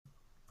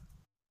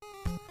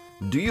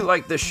Do you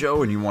like this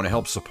show and you want to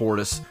help support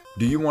us?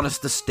 Do you want us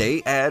to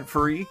stay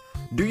ad-free?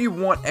 Do you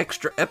want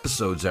extra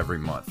episodes every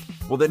month?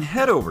 Well, then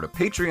head over to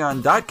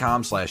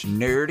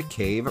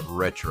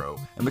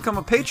patreon.com/nerdcaveretro and become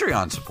a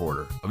Patreon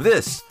supporter of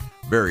this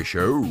very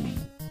show.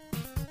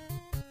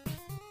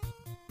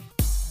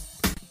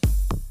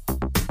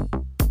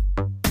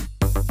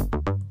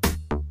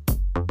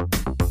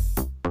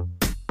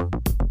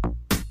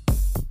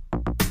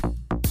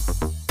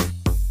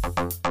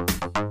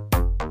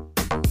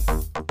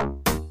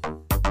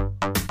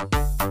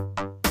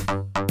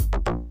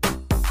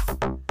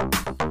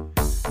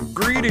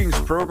 Greetings,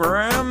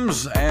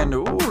 programs, and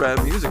ooh,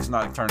 that music's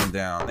not turning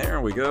down. There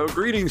we go.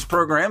 Greetings,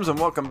 programs, and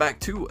welcome back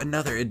to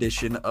another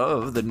edition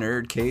of the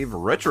Nerd Cave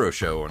Retro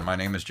Show. And my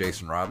name is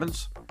Jason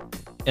Robbins.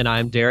 And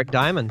I'm Derek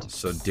Diamond.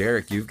 So,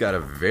 Derek, you've got a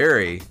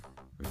very,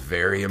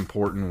 very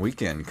important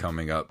weekend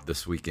coming up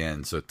this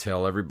weekend. So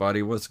tell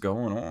everybody what's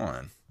going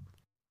on.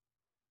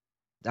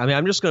 I mean,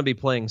 I'm just going to be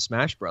playing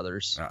Smash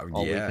Brothers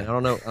all yeah. weekend.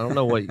 I don't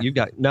know what you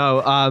got.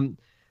 No,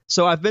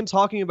 so I've been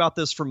talking about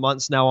this for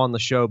months now on the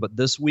show, but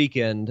this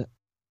weekend,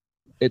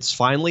 it's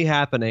finally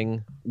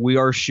happening. We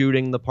are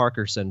shooting the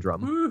Parker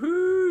Syndrome.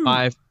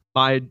 Woohoo!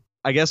 I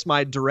guess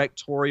my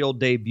directorial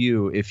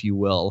debut, if you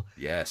will.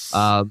 Yes.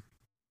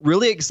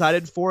 Really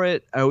excited for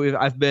it.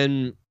 I've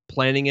been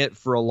planning it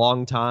for a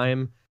long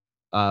time.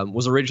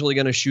 Was originally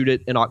going to shoot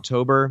it in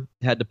October.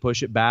 Had to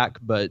push it back,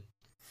 but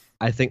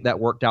I think that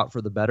worked out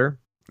for the better.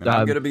 And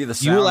I'm going to be the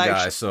sound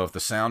guy, so if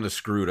the sound is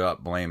screwed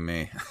up, blame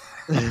me.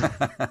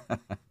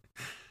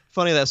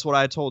 Funny, that's what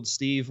I told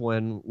Steve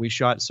when we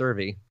shot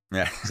Survey.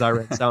 Yeah, because I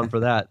read sound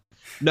for that.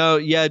 No,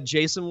 yeah,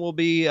 Jason will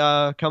be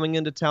coming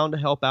into town to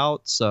help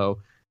out, so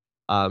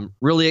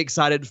really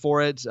excited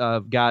for it.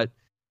 Got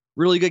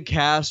really good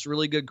cast,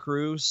 really good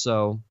crew,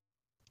 so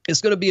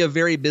it's going to be a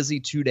very busy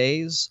 2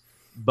 days,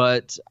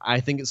 but I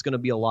think it's going to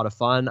be a lot of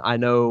fun. I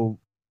know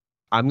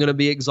I'm going to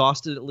be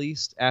exhausted at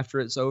least after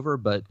it's over,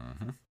 but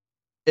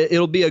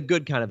it'll be a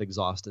good kind of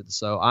exhausted.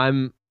 So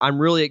I'm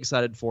really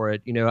excited for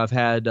it. You know, I've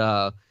had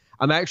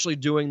I'm actually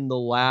doing the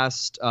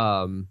last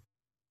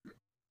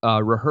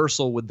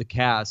rehearsal with the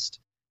cast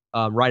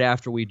right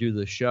after we do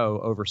the show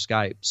over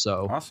Skype.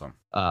 So awesome.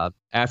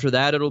 After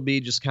that, it'll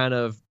be just kind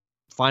of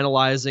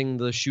finalizing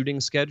the shooting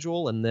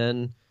schedule, and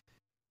then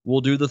we'll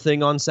do the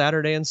thing on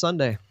Saturday and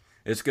Sunday.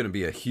 It's going to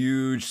be a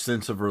huge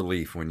sense of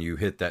relief when you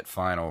hit that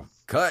final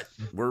cut.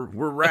 We're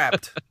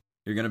wrapped.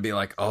 You're going to be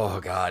like, oh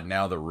God,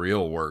 now the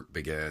real work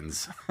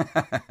begins.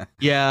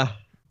 Yeah.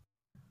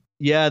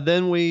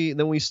 Then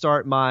we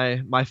start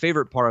my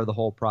favorite part of the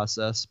whole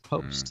process,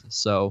 post.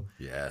 So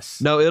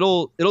yes, no,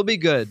 it'll be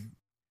good.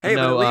 Hey,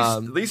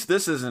 but at least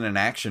this isn't an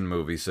action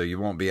movie, so you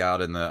won't be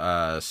out in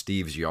the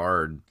Steve's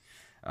yard,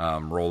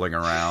 rolling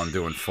around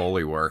doing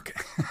Foley work.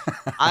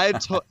 I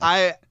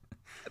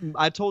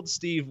told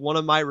Steve one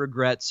of my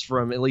regrets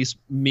from at least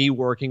me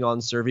working on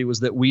Survey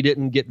was that we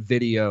didn't get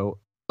video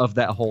of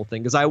that whole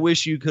thing, because I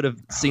wish you could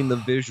have seen the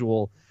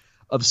visual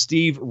of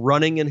Steve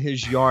running in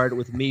his yard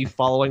with me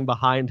following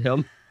behind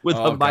him with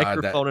a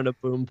microphone and a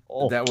boom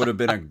pole. That would have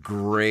been a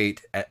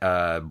great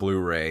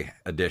Blu-ray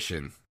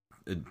edition.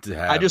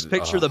 I just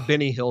picture the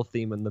Benny Hill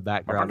theme in the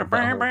background.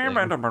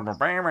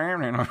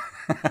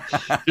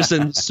 Just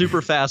in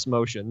super fast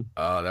motion.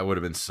 Oh, that would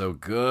have been so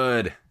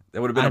good.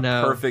 That would have been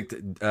a perfect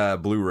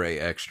Blu-ray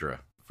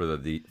extra for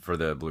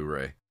the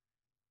Blu-ray.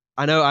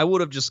 I know. I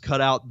would have just cut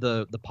out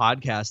the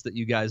podcast that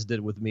you guys did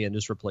with me and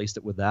just replaced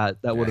it with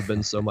that. That would have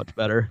been so much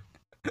better.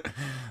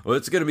 Well,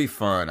 it's going to be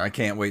fun. I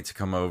can't wait to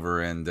come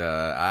over, and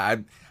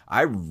I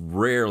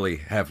rarely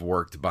have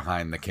worked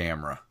behind the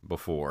camera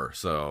before,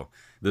 so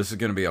this is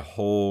going to be a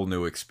whole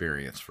new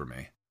experience for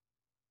me.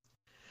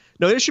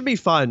 No, it should be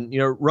fun. You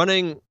know,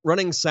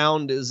 running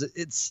sound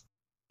it's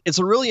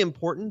a really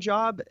important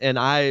job, and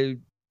I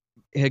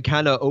had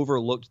kind of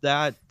overlooked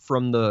that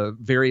from the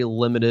very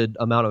limited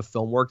amount of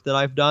film work that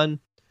I've done.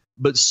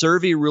 But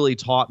Survey really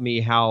taught me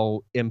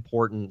how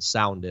important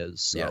sound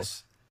is. So.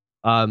 Yes.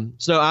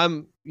 So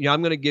I'm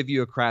going to give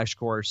you a crash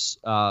course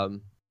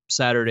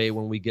Saturday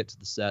when we get to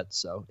the set.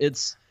 So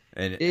it's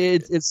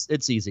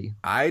easy.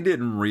 I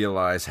didn't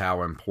realize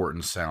how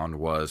important sound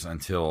was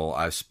until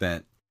I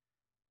spent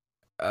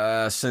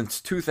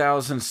since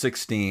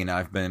 2016.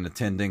 I've been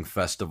attending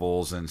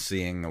festivals and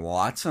seeing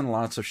lots and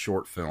lots of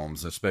short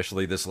films,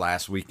 especially this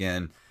last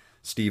weekend.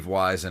 Steve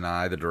Wise and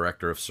I, the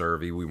director of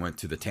Survey, we went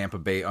to the Tampa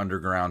Bay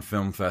Underground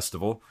Film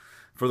Festival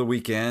for the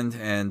weekend,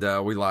 and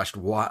we watched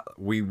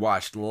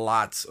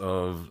lots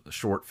of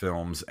short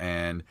films,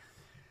 and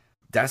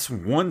that's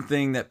one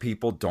thing that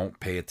people don't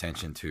pay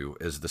attention to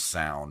is the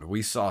sound.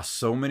 We saw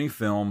so many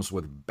films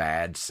with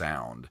bad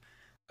sound.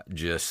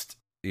 Just,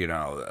 you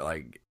know,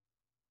 like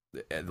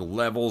the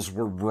levels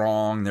were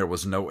wrong. There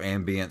was no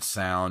ambient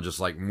sound.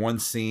 Just like one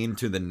scene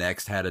to the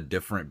next had a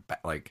different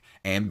like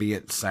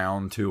ambient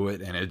sound to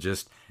it, and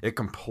it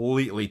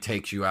completely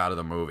takes you out of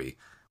the movie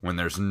when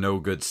there's no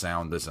good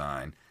sound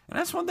design. And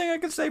that's one thing I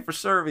can say for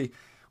Survey.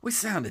 We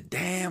sounded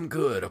damn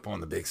good up on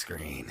the big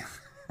screen.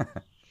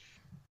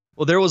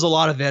 Well, there was a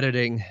lot of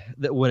editing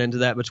that went into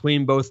that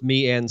between both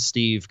me and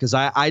Steve, because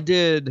I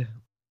did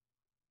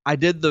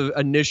the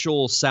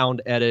initial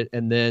sound edit,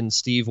 and then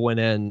Steve went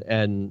in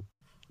and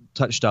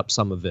touched up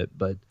some of it.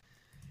 But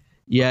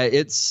yeah,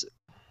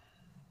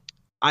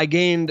 I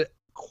gained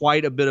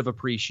quite a bit of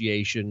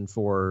appreciation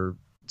for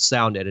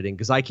sound editing,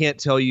 because I can't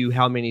tell you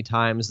how many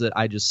times that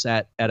I just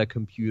sat at a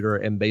computer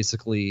and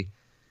basically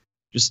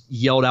just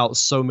yelled out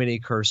so many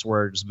curse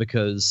words,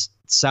 because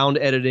sound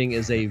editing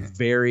is a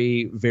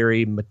very,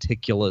 very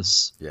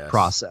meticulous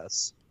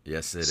process.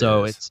 Yes, it is.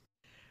 So it's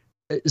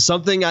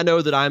something I know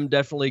that I'm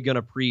definitely going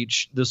to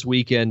preach this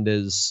weekend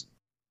is,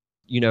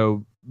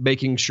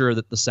 making sure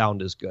that the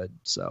sound is good.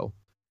 So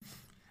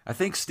I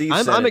think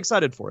I'm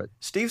excited for it.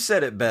 Steve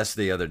said it best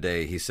the other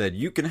day. He said,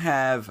 you can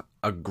have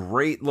a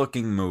great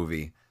looking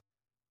movie,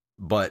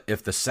 but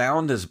if the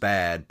sound is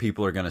bad,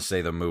 people are going to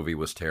say the movie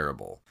was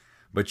terrible.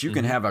 But you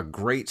can have a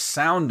great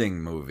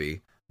sounding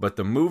movie, but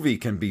the movie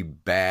can be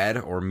bad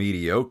or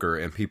mediocre,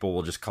 and people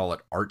will just call it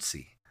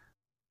artsy.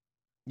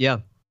 Yeah.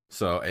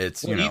 So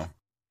it's,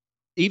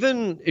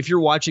 even if you're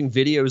watching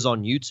videos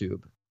on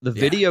YouTube, the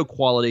video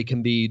quality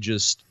can be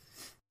just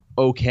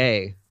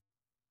okay.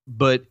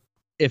 But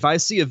if I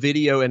see a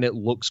video and it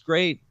looks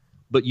great,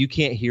 but you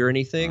can't hear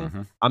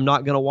anything, I'm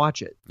not going to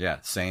watch it. Yeah,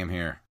 same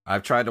here.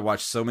 I've tried to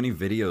watch so many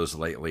videos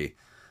lately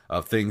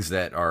of things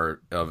that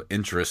are of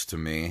interest to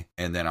me,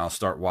 and then I'll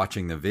start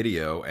watching the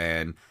video,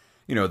 and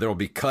there'll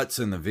be cuts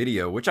in the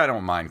video, which I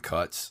don't mind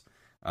cuts,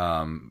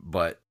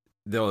 but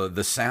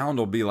the sound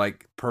will be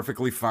like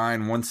perfectly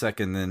fine 1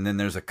 second, and then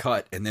there's a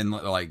cut, and then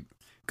like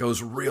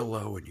goes real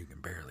low and you can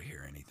barely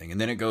hear anything,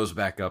 and then it goes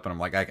back up, and I'm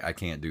like, I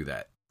can't do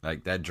that.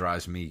 Like, that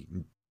drives me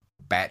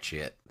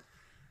batshit.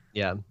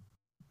 Yeah.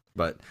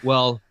 But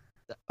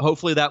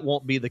hopefully that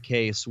won't be the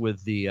case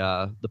with the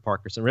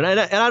Parkinson, and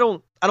I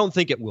don't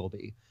think it will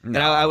be. No, and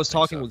I was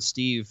talking with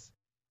Steve.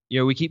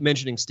 We keep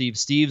mentioning Steve.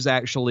 Steve's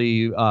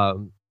actually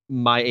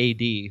my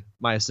AD,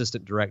 my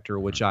assistant director,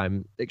 which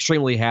I'm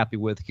extremely happy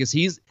with, because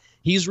he's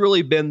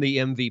really been the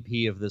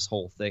MVP of this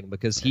whole thing,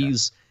 because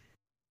he's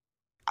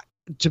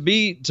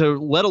to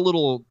let a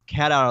little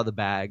cat out of the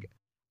bag.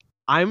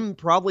 I'm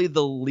probably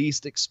the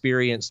least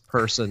experienced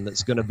person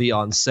that's going to be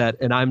on set,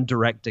 and I'm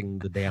directing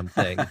the damn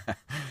thing.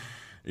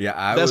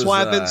 Yeah, that's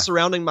why I've been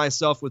surrounding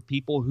myself with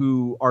people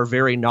who are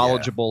very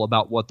knowledgeable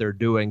about what they're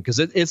doing, because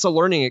it's a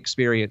learning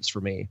experience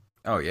for me.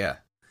 Oh yeah,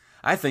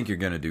 I think you're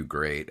going to do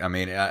great. I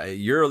mean,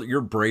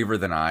 you're braver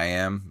than I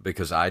am,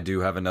 because I do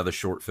have another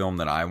short film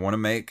that I want to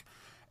make,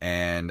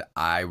 and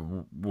I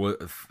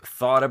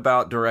thought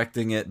about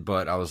directing it,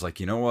 but I was like,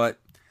 you know what?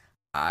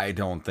 I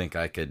don't think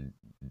I could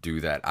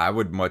do that. I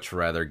would much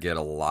rather get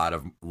a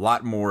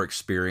lot more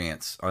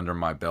experience under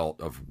my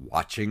belt of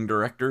watching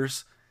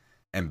directors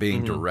and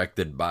being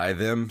directed by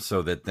them,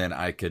 so that then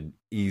I could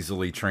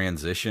easily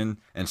transition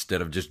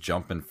instead of just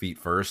jumping feet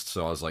first.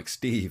 So I was like,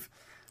 Steve,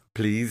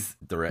 please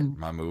direct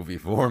my movie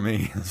for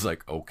me. It's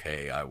like,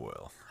 okay, I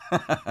will.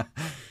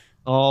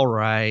 All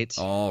right.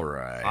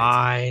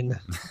 Fine.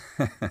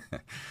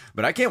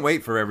 But I can't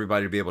wait for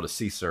everybody to be able to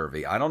see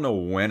Survey. I don't know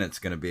when it's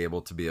going to be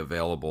able to be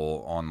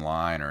available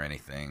online or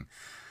anything.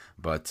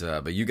 But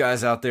you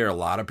guys out there, a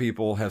lot of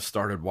people have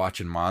started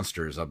watching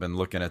Monsters. I've been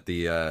looking at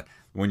the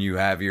when you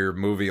have your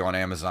movie on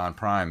Amazon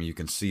Prime, you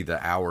can see the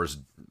hours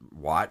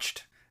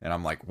watched, and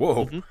I'm like,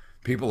 whoa,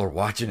 people are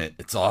watching it.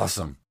 It's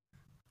awesome.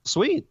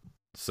 Sweet.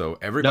 So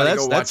everybody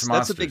go watch Monsters.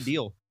 That's a big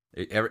deal.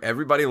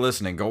 Everybody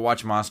listening, go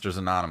watch Monsters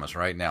Anonymous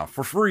right now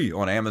for free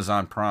on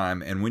Amazon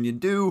Prime. And when you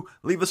do,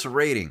 leave us a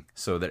rating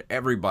so that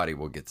everybody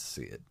will get to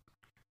see it.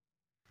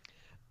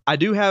 I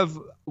do have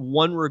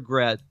one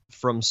regret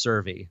from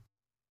Survey.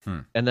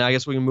 And then I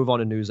guess we can move on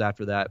to news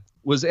after that.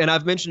 And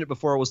I've mentioned it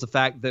before, was the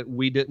fact that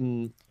we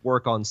didn't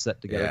work on set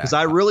together. Because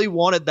I really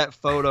wanted that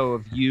photo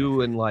of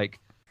you in like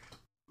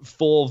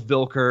full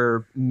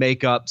Vilker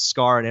makeup,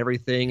 scar and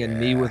everything, and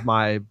me with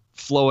my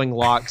flowing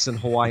locks and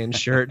Hawaiian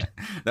shirt.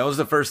 That was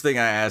the first thing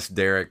I asked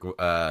Derek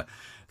a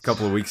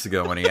couple of weeks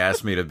ago when he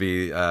asked me to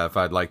be if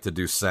I'd like to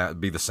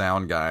be the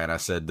sound guy, and I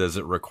said, does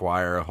it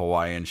require a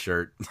Hawaiian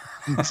shirt?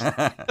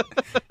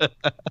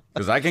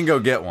 Because I can go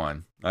get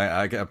one.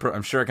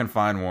 I'm sure I can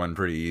find one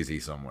pretty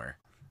easy somewhere.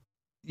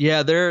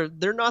 Yeah,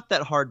 they're not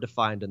that hard to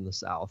find in the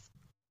South.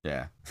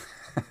 Yeah.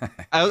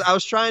 I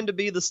was trying to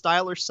be the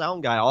stylish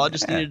sound guy. All I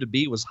just needed to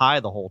be was high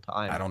the whole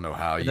time. I don't know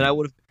how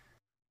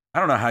I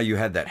don't know how you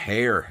had that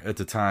hair at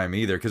the time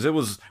either, because it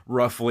was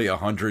roughly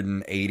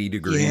 180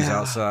 degrees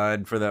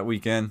outside for that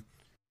weekend.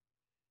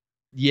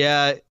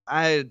 Yeah,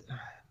 I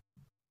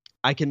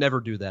can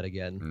never do that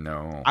again.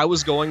 No. I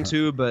was going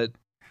to, but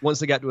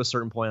once I got to a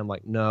certain point, I'm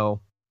like,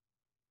 no.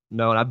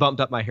 And I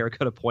bumped up my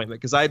haircut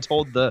appointment, because I had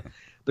told the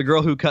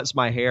girl who cuts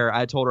my hair,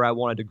 I told her I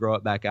wanted to grow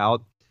it back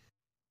out.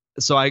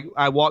 So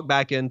I walked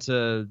back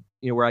into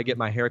where I get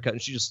my hair cut,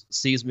 and she just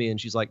sees me and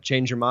she's like,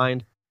 change your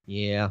mind?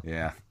 Yeah.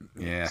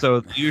 So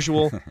the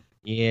usual.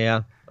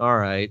 Yeah. All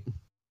right.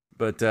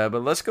 But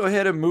let's go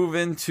ahead and move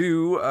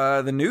into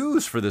the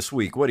news for this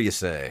week. What do you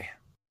say?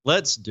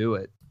 Let's do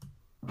it.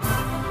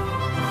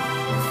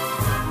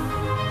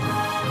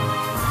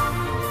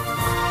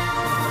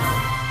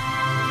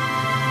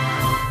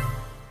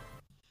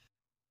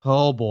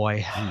 Oh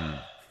boy. Hmm.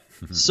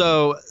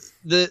 So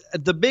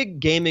the big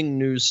gaming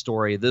news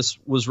story. This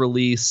was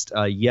released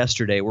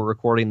yesterday. We're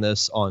recording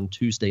this on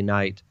Tuesday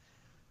night.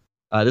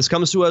 This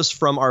comes to us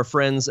from our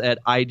friends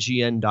at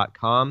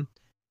IGN.com.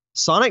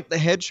 Sonic the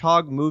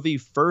Hedgehog movie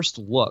first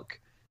look,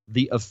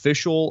 the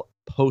official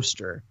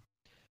poster.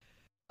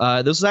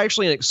 This is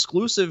actually an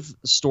exclusive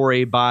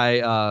story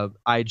by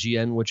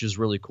IGN, which is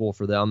really cool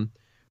for them.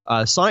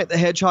 Sonic the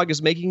Hedgehog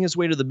is making his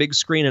way to the big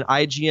screen, and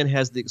IGN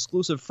has the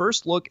exclusive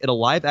first look at a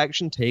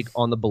live-action take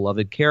on the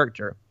beloved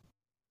character.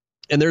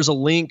 And there's a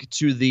link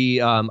to the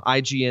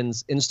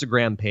IGN's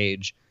Instagram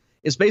page.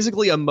 It's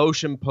basically a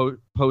motion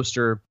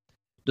poster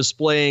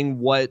displaying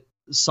what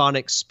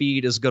Sonic's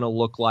speed is going to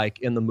look like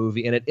in the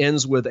movie, and it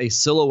ends with a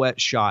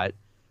silhouette shot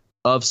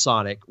of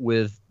Sonic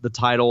with the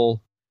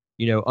title,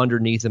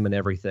 underneath him and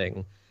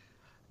everything.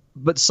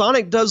 But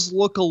Sonic does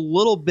look a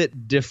little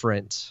bit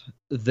different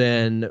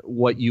than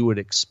what you would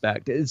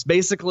expect. It's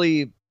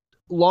basically,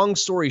 long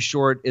story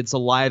short, it's a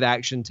live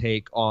action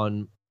take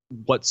on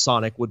what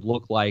Sonic would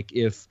look like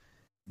if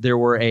there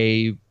were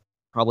a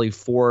probably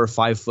 4 or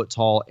 5 foot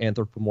tall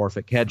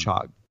anthropomorphic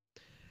hedgehog.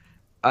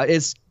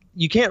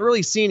 You can't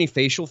really see any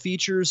facial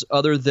features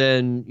other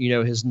than,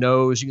 his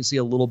nose. You can see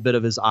a little bit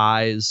of his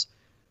eyes.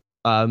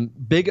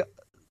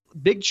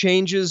 Big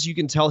changes. You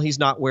can tell he's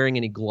not wearing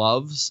any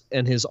gloves,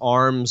 and his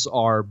arms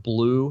are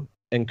blue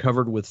and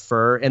covered with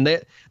fur. And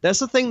that's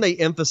the thing they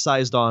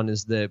emphasized on,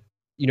 is that,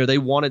 they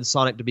wanted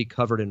Sonic to be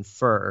covered in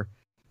fur.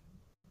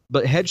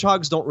 But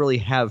hedgehogs don't really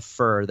have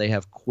fur. They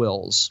have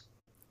quills,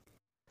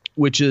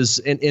 which is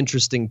an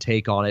interesting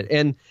take on it.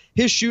 And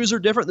his shoes are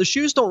different. The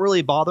shoes don't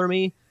really bother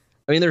me.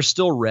 I mean, they're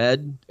still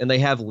red, and they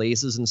have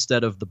laces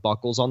instead of the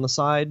buckles on the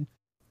side.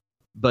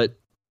 But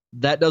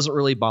that doesn't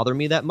really bother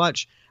me that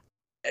much.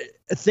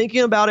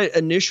 Thinking about it,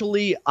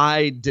 initially,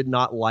 I did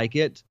not like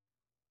it.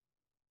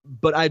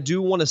 But I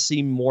do want to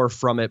see more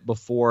from it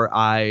before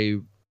I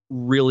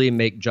really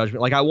make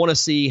judgment. Like, I want to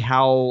see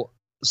how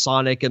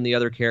Sonic and the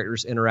other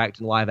characters interact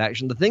in live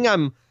action. The thing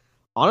I'm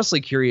honestly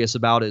curious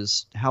about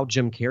is how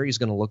Jim Carrey's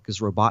going to look as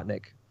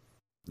Robotnik.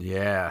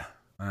 Yeah.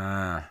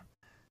 I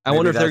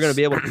wonder if they're going to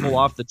be able to pull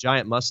off the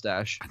giant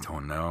mustache. I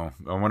don't know.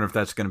 I wonder if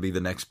that's going to be the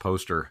next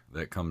poster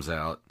that comes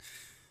out.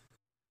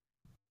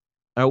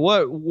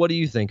 What do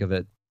you think of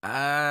it?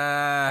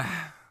 I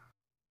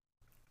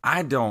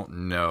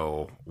don't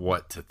know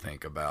what to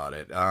think about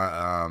it.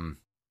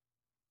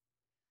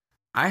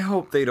 I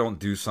hope they don't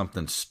do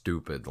something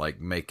stupid, like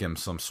make him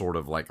some sort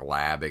of like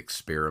lab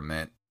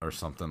experiment or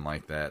something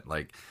like that.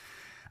 Like,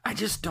 I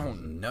just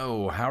don't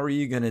know. How are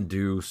you going to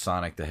do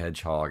Sonic the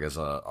Hedgehog as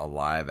a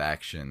live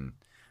action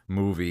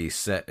movie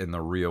set in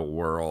the real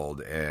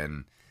world?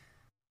 And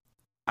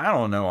I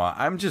don't know.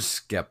 I'm just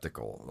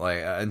skeptical.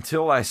 Like,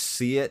 until I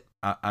see it,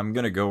 I'm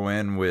going to go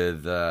in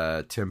with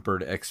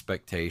tempered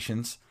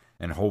expectations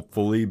and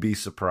hopefully be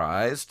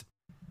surprised.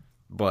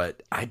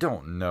 But I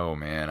don't know,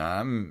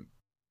 man.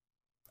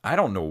 I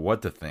don't know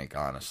what to think,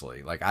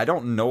 honestly. Like, I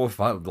don't know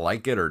if I would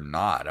like it or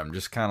not. I'm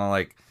just kind of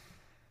like,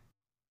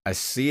 I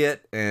see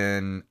it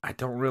and I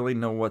don't really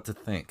know what to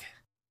think.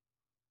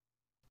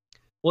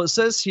 Well, it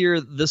says here,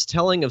 this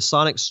telling of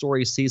Sonic's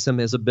story sees him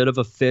as a bit of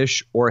a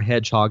fish or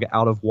hedgehog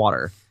out of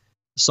water.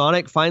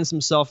 Sonic finds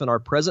himself in our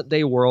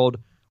present-day world,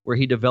 where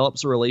he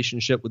develops a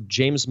relationship with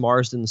James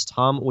Marsden's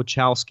Tom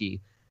Wachowski,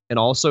 and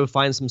also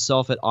finds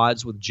himself at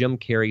odds with Jim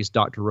Carrey's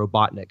Dr.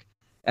 Robotnik.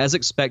 As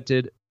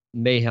expected,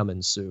 mayhem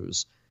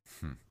ensues.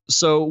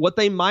 So what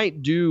they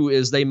might do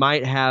is they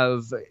might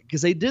have,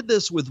 because they did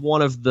this with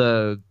one of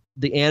the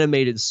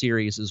animated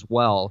series as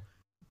well,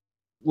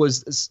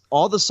 was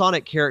all the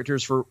Sonic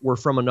characters were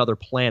from another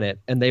planet,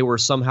 and they were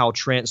somehow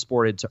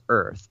transported to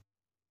Earth.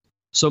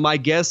 So my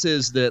guess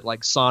is that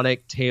like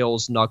Sonic,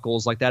 Tails,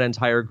 Knuckles, like that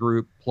entire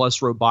group, plus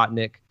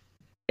Robotnik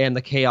and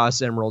the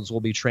Chaos Emeralds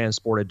will be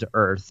transported to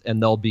Earth,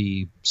 and they'll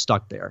be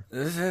stuck there.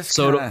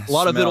 So a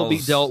lot of it'll be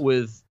dealt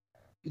with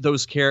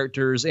those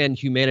characters and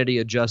humanity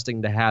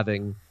adjusting to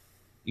having,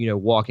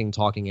 walking,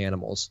 talking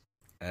animals.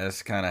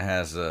 This kind of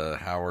has a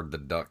Howard the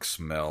Duck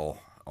smell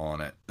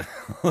on it a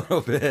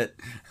little bit.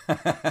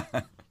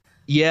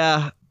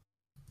 Yeah.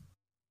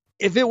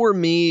 If it were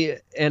me,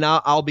 and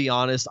I'll be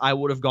honest, I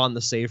would have gone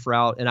the safe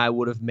route, and I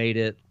would have made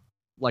it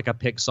like a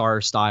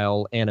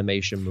Pixar-style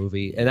animation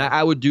movie. And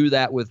I would do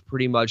that with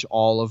pretty much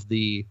most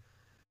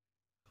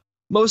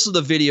of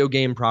the video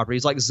game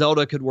properties. Like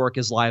Zelda could work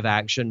as live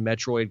action,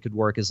 Metroid could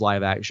work as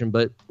live action.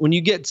 But when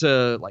you get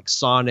to like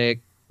Sonic,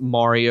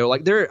 Mario,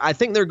 like I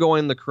think they're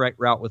going the correct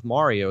route with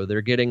Mario.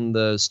 They're getting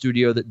the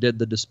studio that did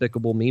the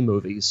Despicable Me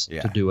movies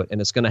to do it,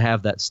 and it's going to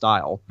have that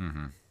style.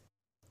 Mm-hmm.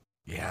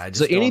 Yeah, I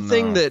just so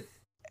anything that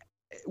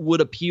would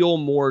appeal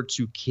more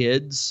to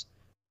kids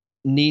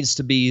needs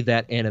to be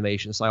that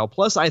animation style.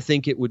 Plus, I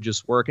think it would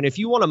just work. And if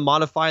you want to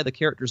modify the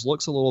characters'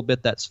 looks a little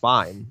bit, that's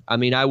fine. I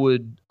mean, I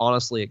would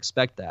honestly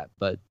expect that,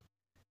 but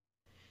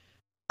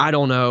I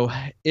don't know.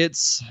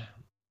 It's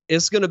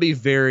going to be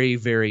very,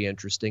 very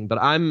interesting, but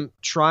I'm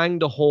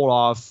trying to hold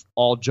off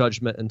all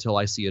judgment until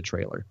I see a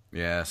trailer.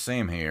 Yeah,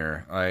 same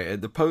here.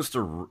 The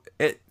poster,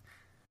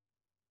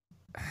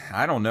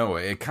 I don't know.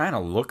 It kind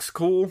of looks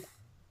cool.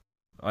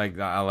 Like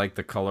I like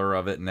the color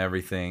of it and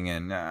everything,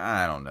 and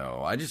I don't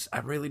know. I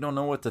really don't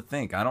know what to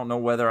think. I don't know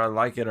whether I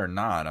like it or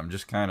not. I'm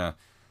just kind of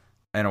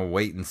in a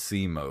wait and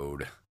see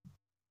mode.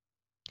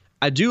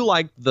 I do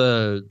like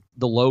the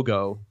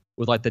logo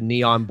with like the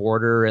neon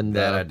border and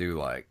That I the do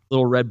like.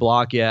 little red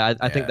block. Yeah,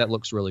 I think Yeah. that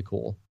looks really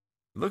cool.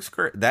 Looks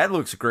great. That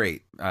looks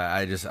great.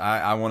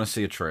 I want to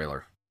see a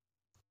trailer.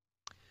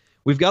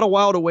 We've got a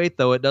while to wait,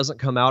 though. It doesn't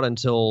come out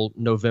until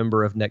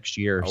November of next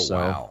year. Oh so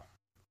wow.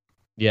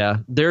 yeah,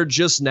 they're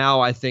just now,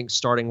 I think,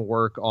 starting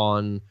work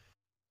on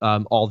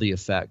all the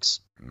effects.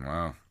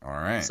 Wow. All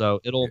right.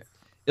 So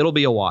it'll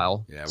be a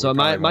while. Yeah, we so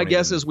probably my won't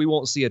guess even- is we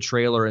won't see a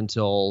trailer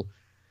until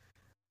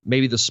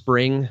maybe the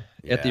spring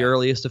at the Yeah.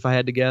 earliest, if I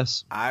had to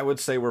guess. I would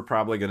say we're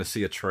probably going to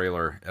see a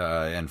trailer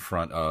in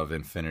front of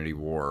Infinity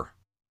War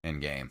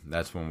Endgame.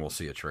 That's when we'll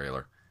see a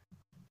trailer.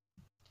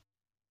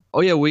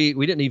 Oh yeah, we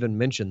didn't even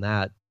mention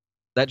that.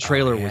 That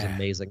trailer was yeah.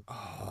 amazing.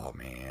 Oh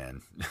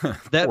man.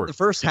 That Poor- the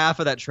first half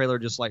of that trailer,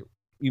 just like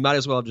you might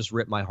as well have just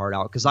ripped my heart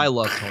out because I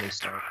love Tony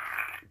Stark.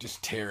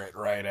 just tear it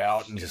right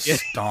out and just Yeah.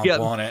 stomp Yeah.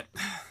 on it.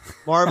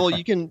 Marvel,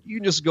 you can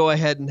just go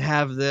ahead and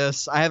have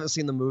this. I haven't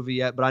seen the movie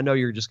yet, but I know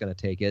you're just going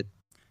to take it,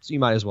 so you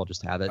might as well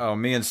just have it. Oh,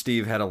 me and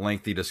Steve had a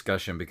lengthy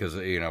discussion because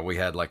we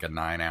had like a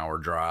 9-hour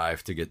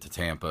drive to get to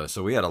Tampa,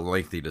 so we had a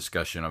lengthy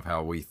discussion of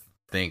how we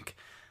think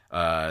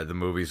the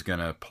movie's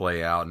gonna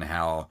play out and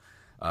how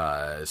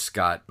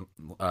Scott,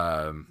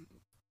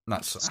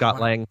 not Scott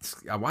Lang.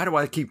 Why do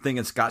I keep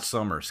thinking Scott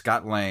Summers?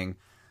 Scott Lang,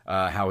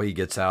 how he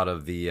gets out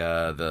of the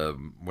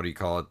what do you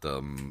call it,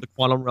 The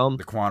Quantum Realm.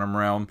 the quantum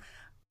realm.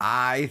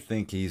 I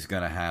think he's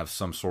gonna have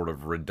some sort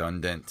of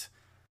redundant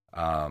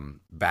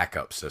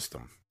backup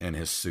system in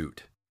his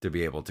suit to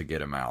be able to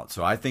get him out.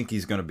 So I think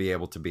he's going to be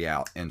able to be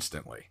out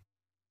instantly.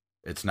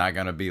 It's not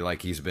going to be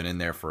like he's been in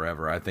there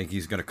forever. I think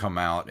he's going to come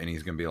out and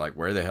he's going to be like,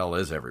 where the hell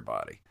is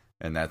everybody?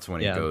 And that's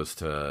when he goes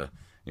to,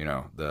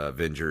 the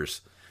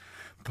Avengers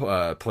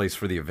place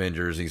for the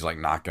Avengers. He's like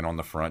knocking on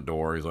the front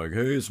door. He's like,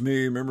 hey, it's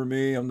me. Remember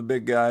me? I'm the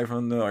big guy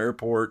from the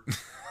airport.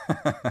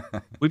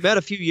 We met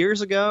a few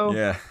years ago.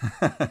 Yeah.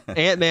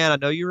 Ant-Man, I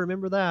know you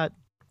remember that.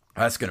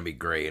 That's going to be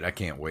great. I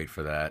can't wait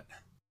for that.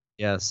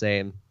 Yeah,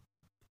 same.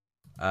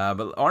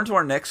 But on to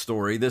our next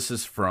story. This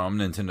is from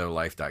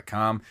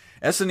NintendoLife.com.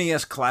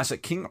 SNES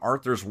Classic King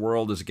Arthur's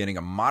World is getting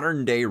a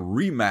modern-day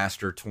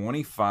remaster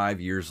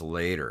 25 years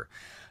later.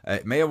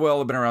 It may have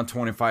well been around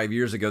 25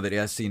 years ago that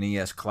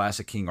SNES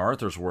Classic King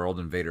Arthur's World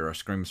invaded our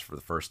screens for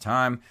the first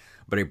time,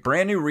 but a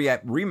brand new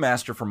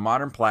remaster for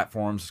modern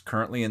platforms is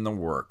currently in the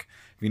work.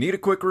 If you need a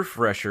quick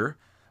refresher,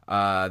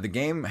 the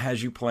game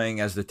has you playing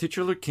as the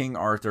titular King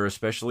Arthur,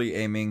 especially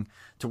aiming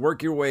to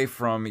work your way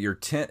from your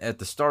tent at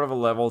the start of a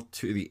level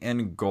to the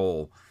end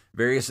goal.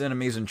 Various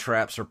enemies and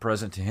traps are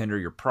present to hinder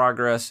your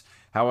progress.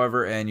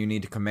 However, and you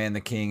need to command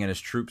the king and his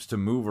troops to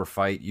move or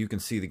fight. You can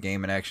see the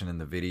game in action in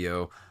the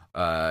video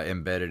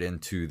embedded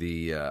into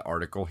the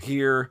article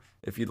here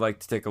if you'd like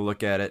to take a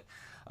look at it.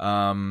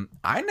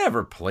 I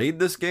never played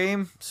this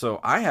game,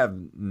 so I have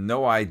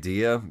no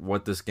idea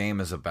what this game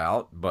is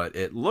about, but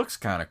it looks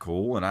kind of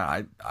cool, and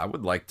I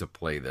would like to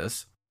play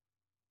this.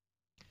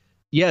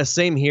 Yeah,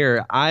 same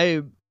here.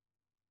 I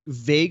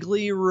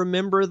vaguely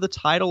remember the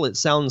title. It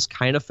sounds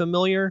kind of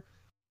familiar,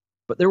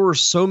 but there were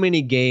so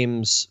many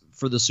games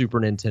for the Super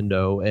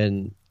Nintendo,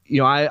 and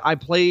I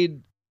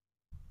played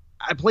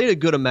a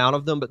good amount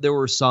of them, but there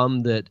were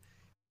some that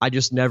I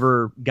just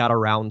never got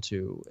around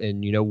to.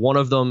 And, one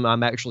of them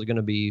I'm actually going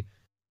to be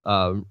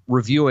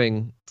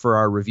reviewing for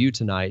our review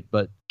tonight.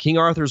 But King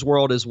Arthur's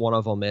World is one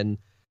of them. And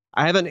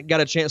I haven't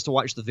got a chance to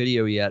watch the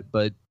video yet,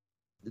 but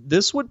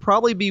this would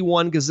probably be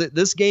one because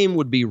this game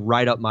would be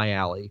right up my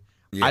alley.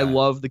 Yeah. I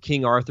love the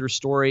King Arthur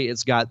story.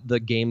 It's got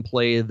the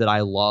gameplay that I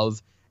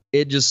love.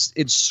 It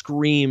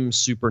screams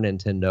Super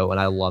Nintendo, and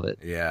I love it.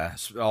 Yeah,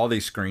 all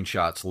these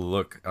screenshots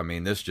look,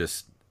 this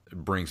just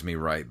brings me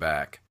right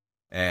back.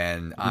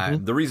 And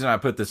the reason I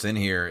put this in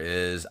here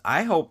is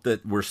I hope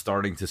that we're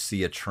starting to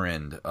see a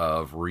trend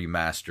of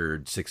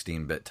remastered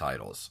 16-bit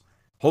titles.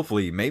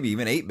 Hopefully, maybe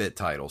even 8-bit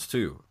titles,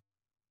 too.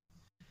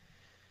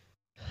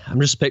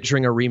 I'm just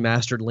picturing a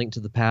remastered Link to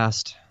the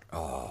Past.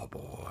 Oh,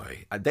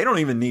 boy. They don't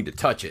even need to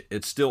touch it.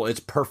 It's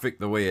perfect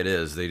the way it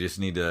is. They just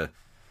need to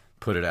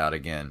put it out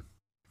again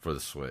for the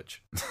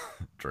Switch.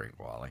 Drink,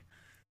 Wally.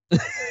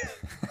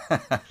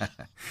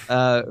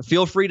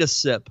 Feel free to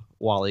sip,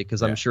 Wally,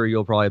 because I'm sure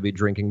you'll probably be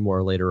drinking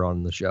more later on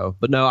in the show.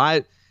 But no,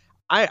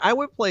 I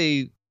would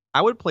play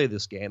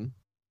this game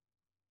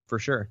for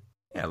sure.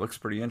 Yeah, it looks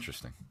pretty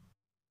interesting.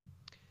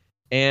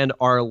 And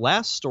our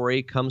last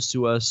story comes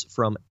to us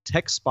from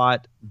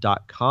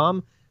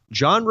techspot.com.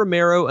 John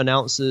Romero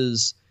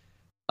announces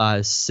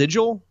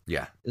Sigil.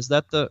 Yeah. Is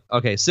that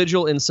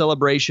Sigil in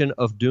celebration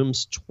of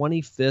Doom's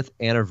 25th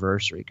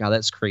anniversary. God,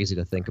 that's crazy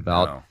to think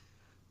about.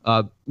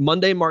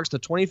 Monday marks the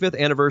 25th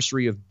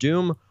anniversary of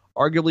Doom,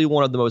 arguably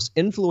one of the most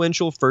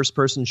influential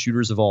first-person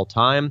shooters of all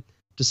time.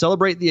 To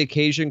celebrate the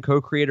occasion,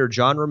 co-creator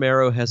John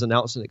Romero has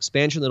announced an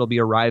expansion that will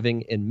be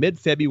arriving in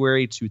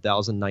mid-February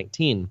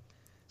 2019.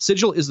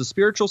 Sigil is the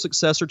spiritual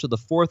successor to the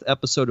 4th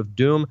episode of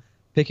Doom,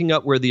 picking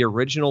up where the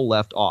original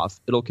left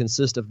off. It'll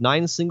consist of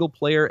 9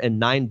 single-player and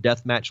 9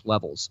 deathmatch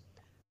levels.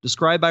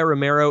 Described by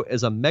Romero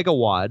as a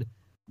megawad,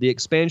 the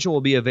expansion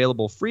will be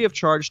available free of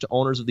charge to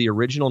owners of the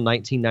original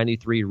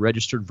 1993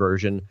 registered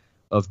version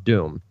of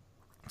Doom.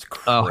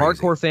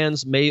 Hardcore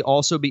fans may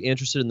also be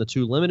interested in the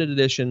 2 limited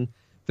edition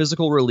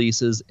physical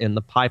releases in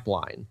the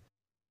pipeline.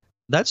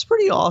 That's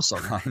pretty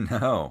awesome. I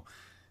know.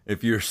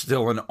 If you're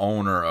still an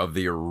owner of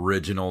the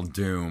original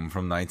Doom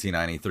from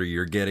 1993,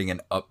 you're getting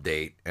an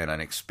update and an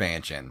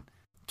expansion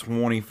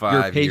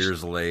 25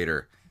 years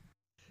later.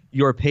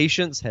 Your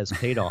patience has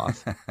paid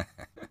off.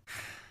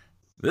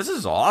 This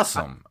is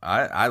awesome.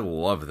 I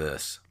love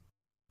this.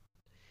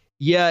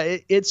 Yeah,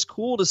 it's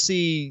cool to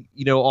see,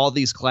 all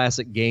these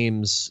classic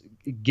games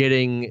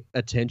getting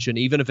attention,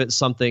 even if it's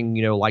something,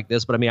 like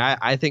this. But I mean,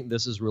 I think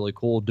this is really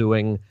cool,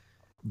 doing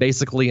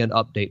basically an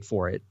update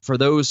for it. For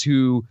those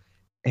who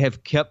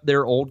have kept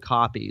their old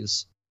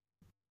copies,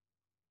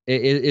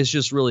 it's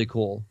just really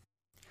cool.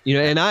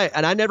 And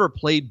I never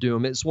played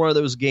Doom. It's one of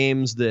those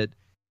games that,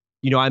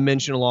 I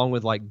mentioned along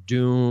with like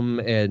Doom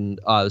and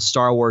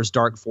Star Wars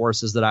Dark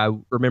Forces that I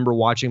remember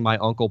watching my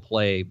uncle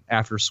play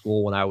after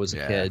school when I was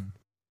a kid.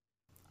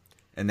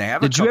 And they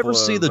have. Did you ever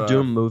see the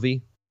Doom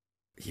movie?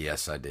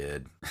 Yes, I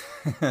did.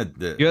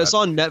 It's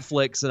on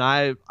Netflix, and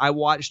I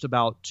watched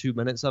about 2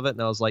 minutes of it,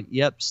 and I was like,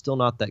 "Yep, still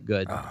not that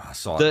good." I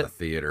saw it in the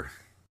theater.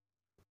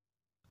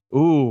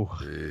 Ooh,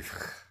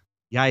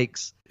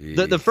 yikes!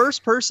 The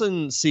first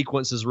person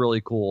sequence is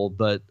really cool,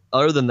 but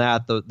other than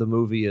that, the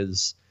movie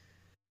is.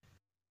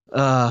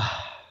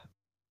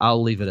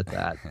 I'll leave it at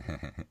that.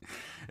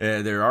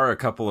 There are a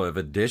couple of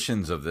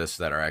editions of this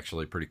that are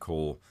actually pretty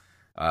cool.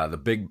 The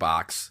big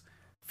box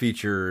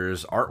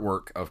features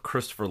artwork of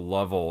Christopher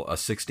Lovell, a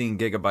 16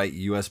 gigabyte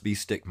USB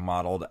stick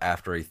modeled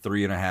after a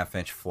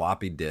 3.5-inch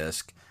floppy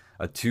disk,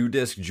 a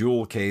 2-disc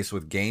jewel case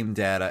with game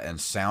data and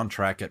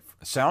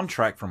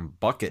soundtrack from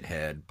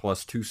Buckethead,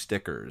 plus 2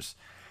 stickers.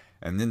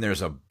 And then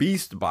there's a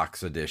Beast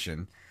Box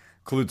edition.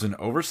 Includes an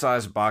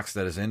oversized box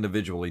that is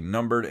individually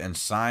numbered and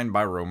signed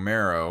by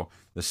Romero,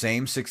 the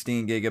same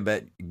 16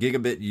 gigabit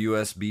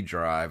USB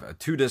drive, a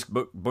 2-disc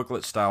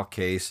booklet style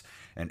case,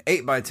 an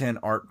 8x10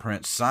 art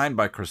print signed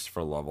by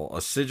Christopher Lovell,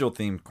 a sigil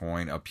themed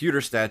coin, a pewter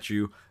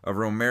statue of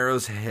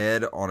Romero's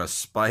head on a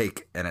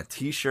spike, and a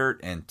t-shirt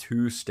and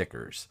 2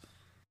 stickers.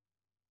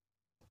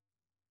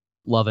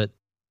 Love it.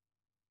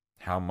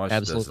 How much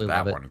Absolutely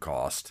does that one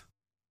cost?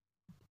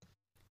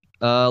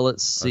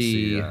 Let's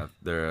see.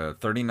 They're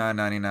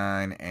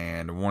 $39.99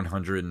 and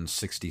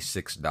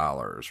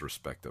 $166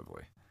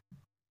 respectively.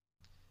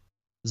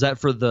 Is that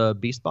for the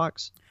Beast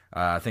Box?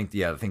 I think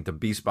the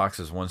Beast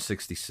Box is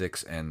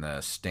 $166 and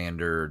the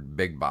standard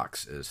big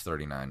box is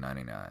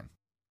 $39.99.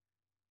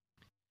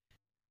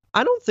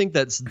 I don't think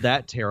that's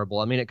that terrible.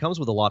 I mean, it comes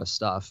with a lot of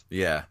stuff.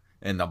 Yeah,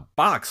 and the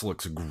box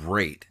looks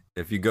great.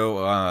 If you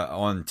go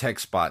on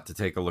TechSpot to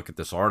take a look at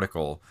this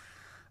article,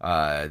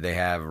 they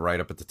have right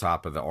up at the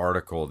top of the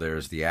article,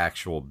 there's the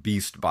actual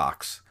Beast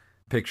Box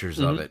pictures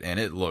of it, and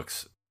it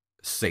looks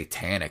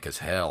satanic as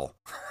hell.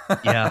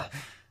 Yeah.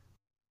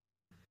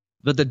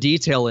 But the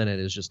detail in it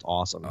is just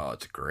awesome. Oh,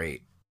 it's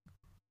great.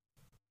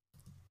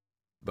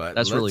 But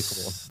that's really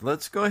cool.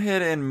 Let's go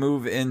ahead and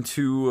move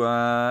into,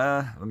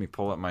 let me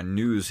pull up my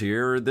news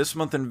here. This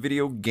month in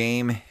video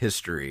game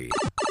history.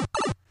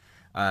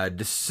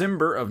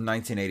 December of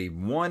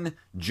 1981,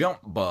 Jump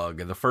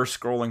Bug, the first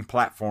scrolling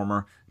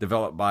platformer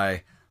developed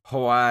by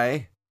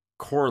Hoai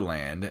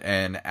Corland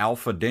and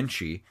Alpha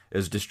Denshi,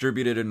 is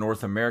distributed in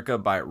North America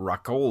by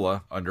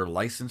Rockola under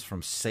license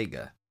from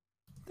Sega.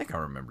 I think I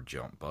remember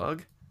Jump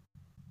Bug.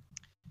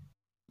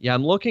 Yeah,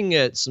 I'm looking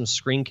at some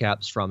screen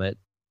caps from it.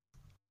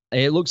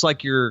 It looks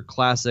like your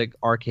classic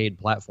arcade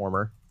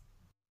platformer.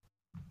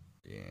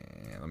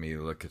 Yeah, let me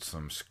look at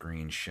some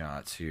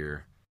screenshots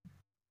here.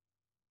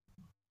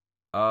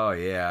 Oh,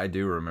 yeah, I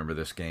do remember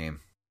this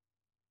game.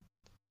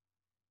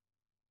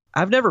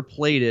 I've never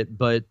played it,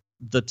 but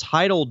the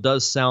title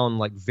does sound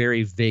like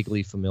very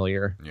vaguely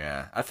familiar.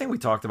 Yeah, I think we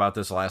talked about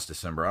this last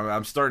December.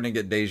 I'm starting to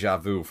get deja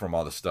vu from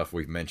all the stuff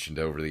we've mentioned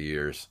over the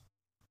years.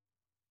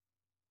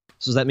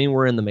 So does that mean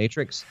we're in the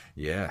Matrix?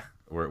 Yeah,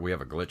 we have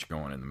a glitch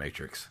going in the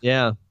Matrix.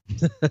 Yeah.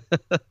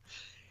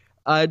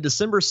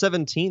 December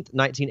 17th,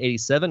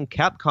 1987,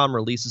 Capcom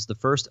releases the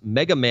first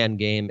Mega Man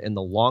game in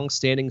the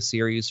long-standing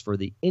series for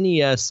the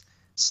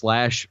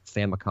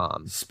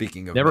NES/Famicom.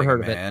 Speaking of Never Mega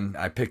heard Man, of it.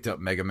 I picked up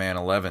Mega Man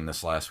 11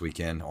 this last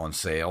weekend on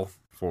sale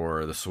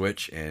for the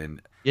Switch,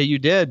 and yeah, you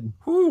did.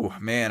 Whew,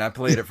 man, I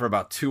played it for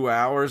about 2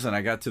 hours, and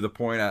I got to the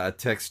point I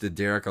texted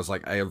Derek. I was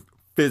like, I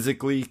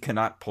physically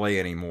cannot play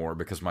anymore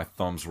because my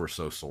thumbs were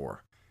so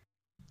sore.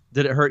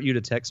 Did it hurt you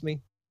to text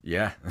me?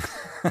 Yeah.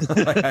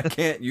 Like, I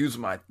can't use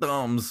my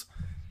thumbs.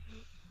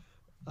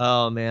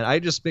 Oh, man. I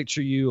just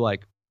picture you,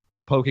 like,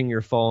 poking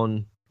your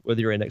phone with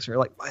your index finger.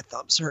 Like, my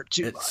thumbs hurt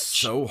too much. It's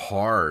so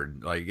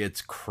hard. Like,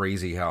 it's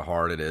crazy how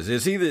hard it is.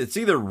 It's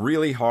either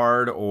really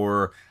hard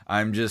or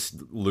I'm just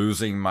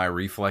losing my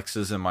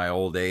reflexes in my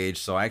old age.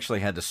 So I actually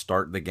had to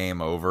start the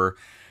game over.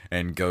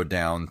 and go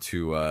down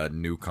to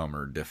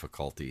newcomer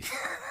difficulty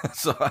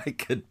so I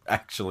could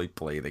actually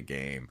play the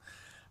game.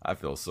 I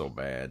feel so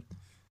bad.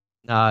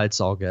 It's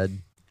all good.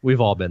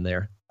 We've all been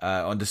there.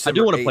 On I December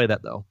do want to 8th play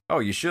that though. Oh,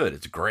 you should.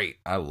 It's great.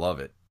 I love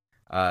it.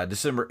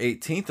 December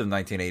 18th of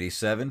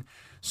 1987,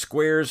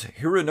 Square's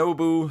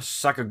Hironobu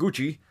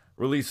Sakaguchi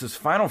releases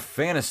Final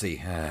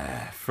Fantasy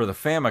for the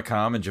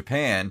Famicom in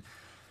Japan.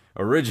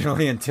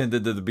 Originally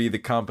intended to be the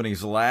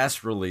company's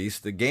last release,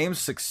 the game's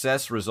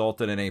success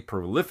resulted in a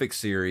prolific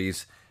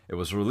series. It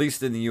was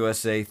released in the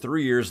USA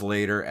 3 years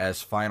later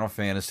as Final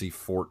Fantasy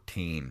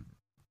XIV.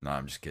 No,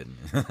 I'm just kidding.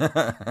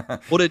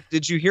 Well,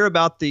 did you hear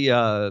about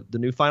the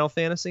new Final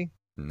Fantasy?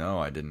 No,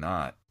 I did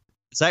not.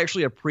 It's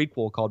actually a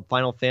prequel called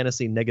Final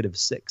Fantasy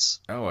 -6.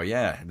 Oh,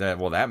 yeah.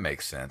 That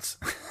makes sense.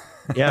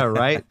 Yeah,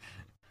 right?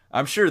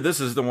 I'm sure this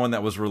is the one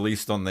that was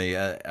released on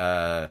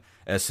the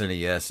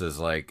SNES as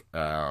like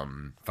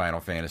Final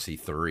Fantasy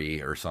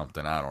 3 or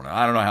something. I don't know.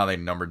 I don't know how they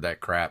numbered that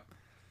crap.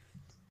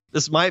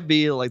 This might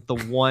be like the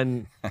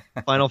one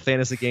Final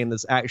Fantasy game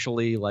that's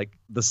actually like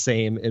the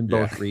same in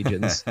both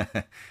regions.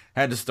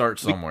 Had to start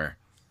somewhere.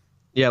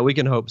 We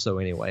can hope so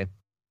anyway.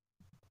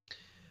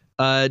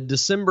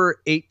 December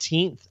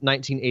 18th,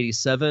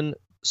 1987,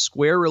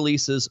 Square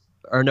releases,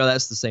 or no,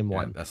 that's the same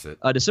one. Yeah, that's it.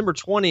 December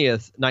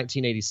 20th,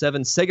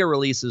 1987, Sega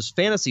releases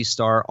Phantasy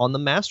Star on the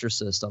Master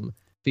System,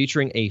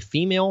 featuring a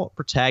female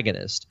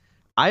protagonist.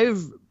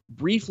 I've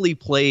briefly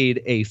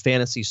played a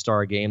Phantasy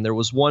Star game. There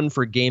was one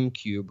for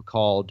GameCube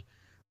called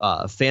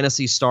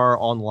Phantasy Star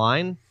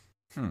Online.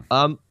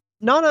 Not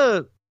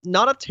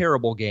a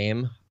terrible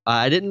game.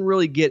 I didn't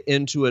really get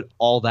into it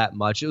all that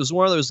much. It was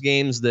one of those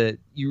games that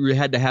you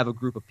had to have a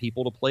group of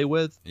people to play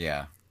with.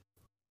 Yeah.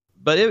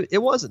 But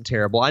it wasn't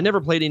terrible. I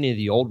never played any of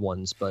the old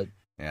ones, but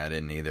yeah, I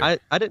didn't either.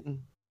 I didn't.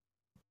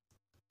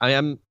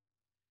 I'd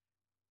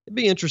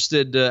be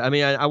interested.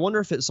 I wonder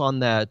if it's on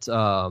that.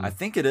 I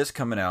think it is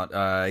coming out.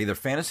 Either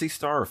Phantasy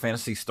Star or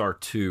Phantasy Star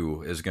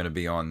 2 is going to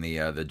be on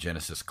the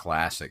Genesis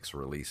Classics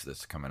release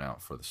that's coming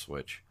out for the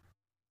Switch.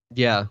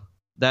 Yeah,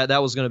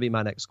 that was going to be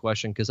my next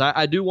question, because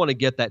I do want to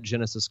get that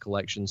Genesis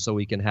collection so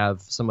we can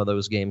have some of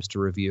those games to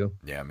review.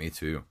 Yeah, me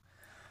too.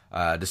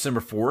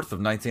 December 4th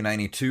of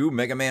 1992,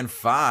 Mega Man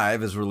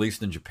 5 is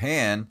released in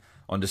Japan.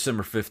 On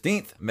December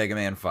 15th, Mega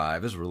Man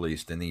 5 is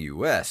released in the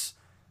US.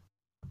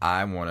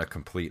 I want to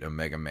complete a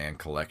Mega Man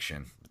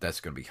collection.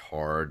 That's going to be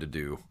hard to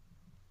do.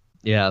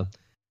 Yeah.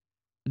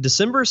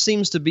 December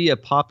seems to be a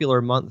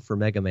popular month for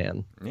Mega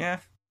Man. Yeah.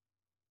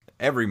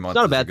 Every month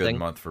is a good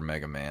month for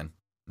Mega Man.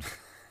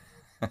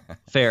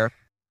 Fair.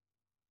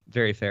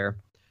 Very fair.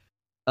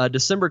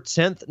 December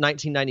 10th,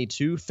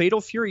 1992,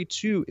 Fatal Fury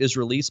 2 is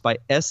released by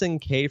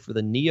SNK for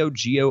the Neo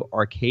Geo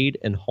arcade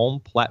and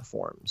home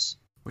platforms.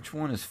 Which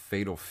one is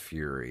Fatal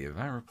Fury? Have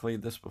I ever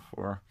played this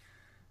before?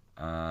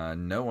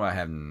 No, I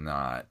have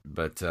not.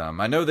 But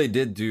I know they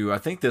did do... I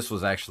think this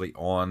was actually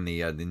on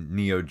the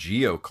Neo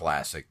Geo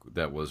Classic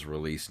that was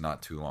released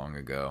not too long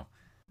ago.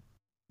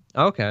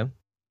 Okay.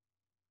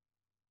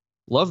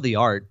 Love the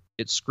art.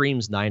 It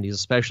screams 90s,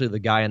 especially the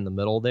guy in the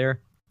middle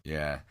there.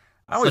 Yeah.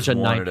 Such a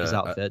 90s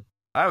outfit.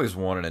 I always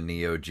wanted a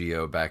Neo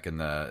Geo back in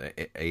the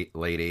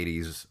late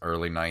 80s,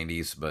 early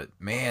 90s, but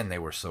man, they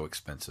were so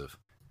expensive.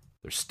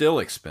 They're still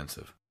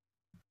expensive.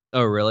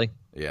 Oh, really?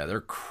 Yeah,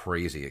 they're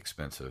crazy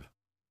expensive.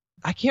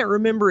 I can't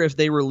remember if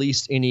they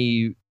released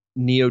any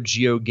Neo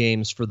Geo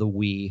games for the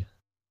Wii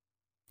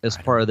as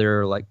part of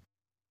their like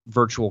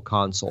virtual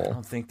console. I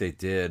don't think they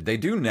did. They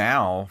do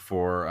now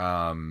for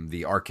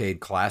the arcade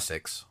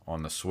classics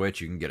on the Switch.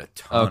 You can get a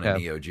ton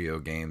of Neo Geo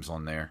games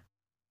on there.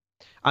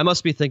 I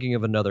must be thinking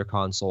of another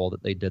console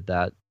that they did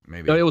that.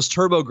 Maybe. No, it was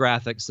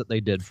TurboGrafx that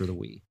they did for the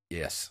Wii.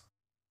 Yes.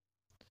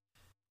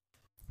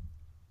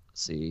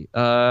 Let's see.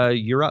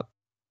 You're up.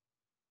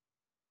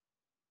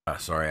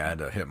 Sorry, I had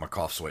to hit my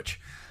cough switch.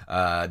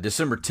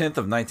 December 10th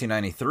of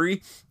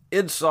 1993,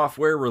 id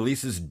Software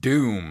releases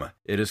Doom.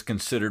 It is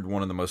considered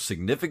one of the most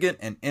significant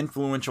and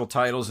influential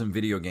titles in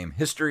video game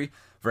history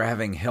for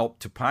having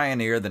helped to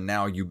pioneer the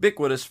now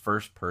ubiquitous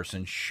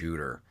first-person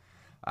shooter.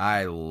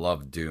 I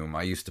love Doom.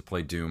 I used to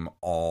play Doom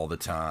all the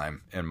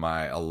time in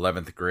my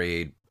 11th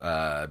grade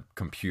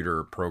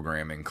computer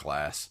programming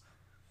class.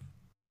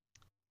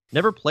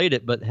 Never played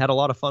it, but had a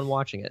lot of fun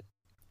watching it.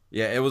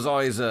 Yeah, it was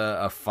always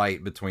a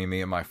fight between me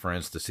and my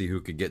friends to see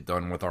who could get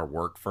done with our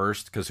work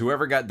first, because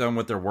whoever got done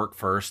with their work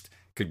first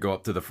could go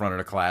up to the front of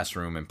the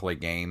classroom and play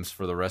games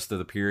for the rest of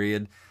the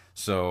period.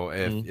 So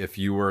if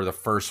you were the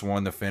first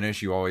one to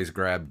finish, you always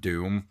grabbed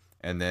Doom,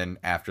 and then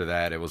after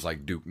that, it was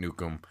like Duke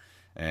Nukem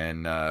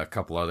and a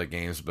couple other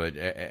games, but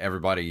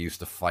everybody used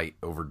to fight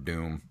over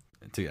Doom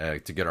to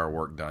get our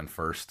work done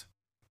first.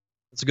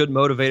 It's a good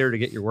motivator to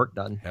get your work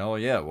done. Hell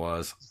yeah, it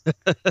was.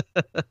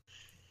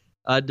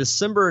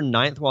 December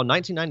 9th,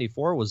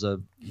 1994 was a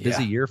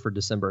busy year for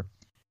December.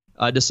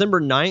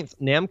 December 9th,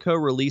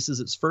 Namco releases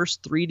its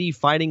first 3D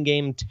fighting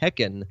game,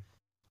 Tekken,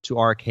 to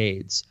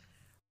arcades.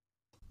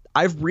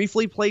 I've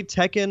briefly played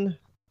Tekken.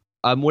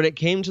 When it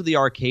came to the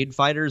arcade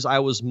fighters, I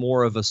was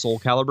more of a Soul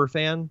Calibur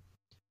fan.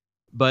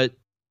 But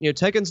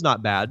Tekken's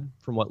not bad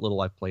from what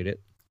little I've played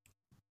it.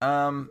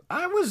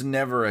 I was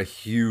never a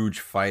huge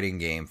fighting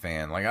game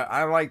fan. Like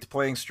I liked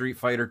playing Street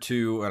Fighter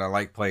 2 and I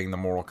liked playing the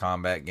Mortal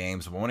Kombat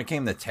games, but when it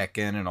came to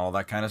Tekken and all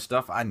that kind of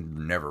stuff, I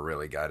never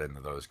really got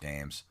into those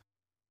games.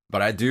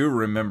 But I do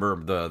remember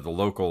the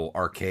local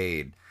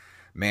arcade.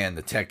 Man,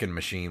 the Tekken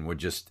machine would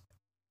just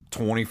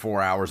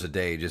 24 hours a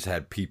day just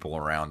had people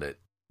around it,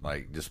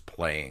 like just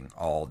playing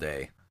all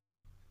day.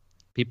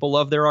 People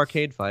love their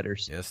arcade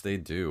fighters. Yes, they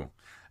do.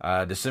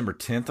 December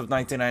 10th of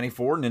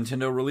 1994,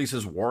 Nintendo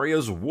releases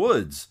Wario's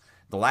Woods,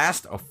 the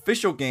last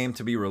official game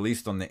to be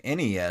released on the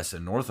NES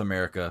in North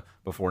America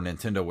before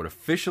Nintendo would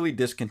officially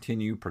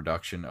discontinue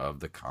production of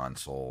the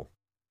console.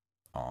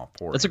 Oh,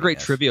 poor That's a great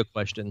trivia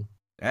question.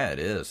 Yeah, it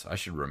is. I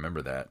should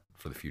remember that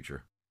for the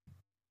future.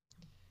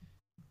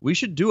 We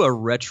should do a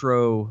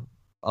retro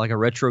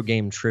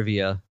game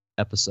trivia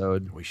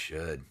episode. We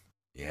should.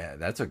 Yeah,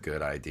 that's a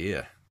good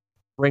idea.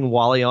 Bring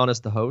Wally on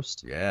as the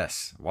host.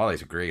 Yes,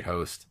 Wally's a great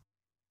host.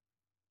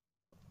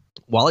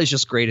 Wally's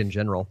just great in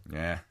general.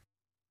 Yeah.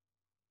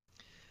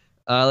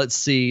 Let's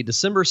see.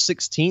 December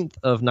 16th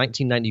of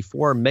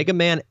 1994, Mega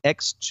Man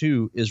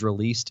X2 is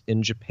released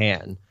in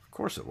Japan. Of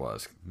course it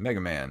was. Mega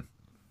Man.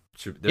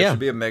 Should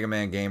be a Mega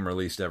Man game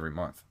released every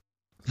month.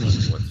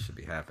 That's what should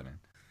be happening.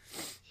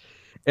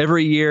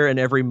 Every year and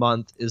every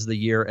month is the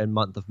year and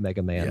month of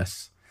Mega Man.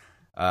 Yes.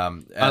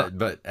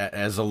 But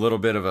as a little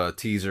bit of a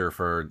teaser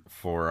for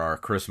our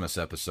Christmas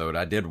episode,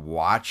 I did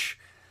watch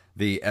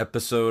the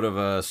episode of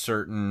a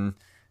certain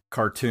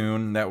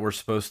cartoon that we're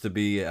supposed to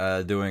be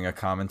doing a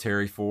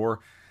commentary for.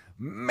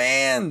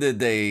 Man, did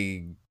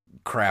they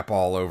crap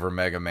all over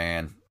Mega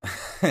Man.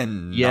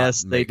 And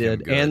yes, they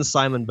did. And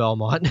Simon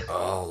Belmont.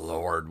 Oh,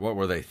 Lord. What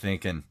were they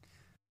thinking?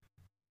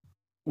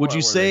 Would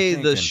you say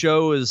the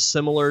show is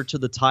similar to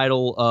the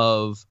title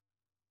of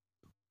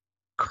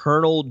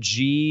Colonel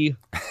G,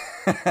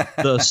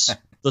 the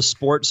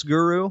sports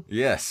guru?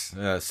 Yes,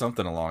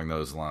 something along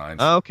those lines.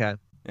 Oh, okay.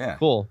 Yeah.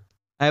 Cool.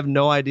 I have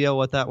no idea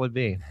what that would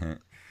be.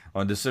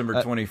 On December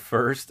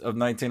 21st of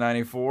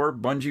 1994,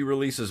 Bungie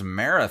releases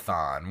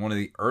Marathon, one of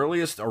the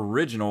earliest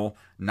original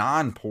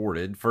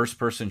non-ported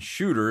first-person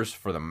shooters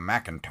for the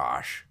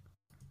Macintosh.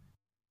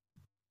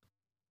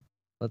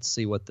 Let's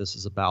see what this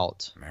is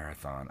about.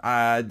 Marathon.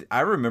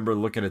 I remember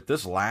looking at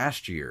this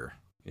last year.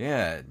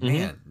 Yeah,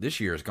 man, this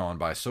year has gone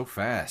by so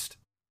fast.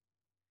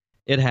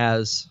 It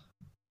has.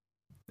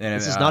 And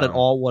this is not at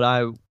all what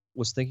I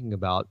was thinking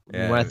about.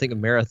 Yeah. When I think of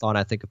Marathon,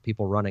 I think of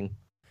people running.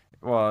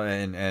 Well,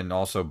 and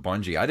also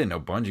Bungie. I didn't know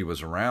Bungie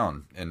was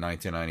around in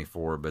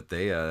 1994, but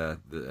they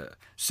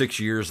 6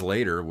 years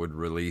later would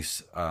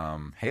release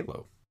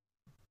Halo.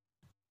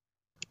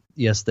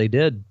 Yes, they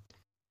did.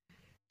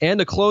 And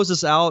to close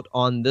us out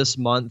on this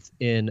month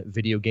in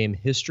video game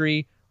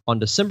history, on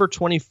December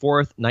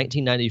 24th,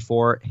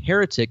 1994,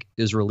 Heretic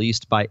is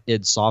released by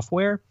id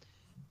Software.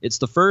 It's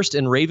the first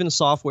in Raven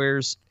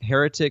Software's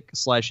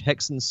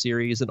Heretic/Hexen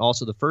series and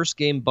also the first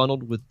game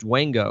bundled with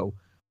Dwango,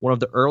 one of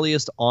the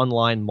earliest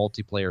online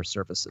multiplayer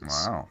services.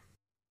 Wow.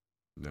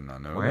 Did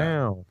not know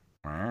that.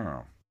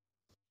 Wow.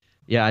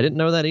 Yeah, I didn't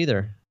know that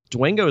either.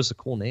 Dwango is a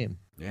cool name.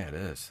 Yeah, it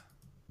is.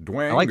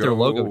 Dwango. I like their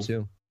logo,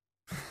 too.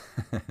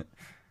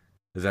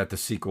 Is that the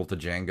sequel to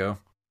Django?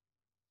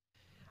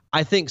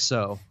 I think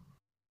so.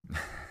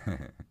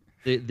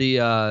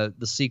 the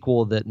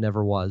sequel that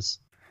never was.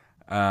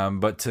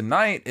 But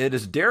tonight, it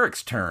is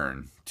Derek's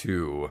turn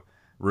to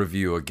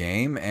review a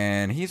game,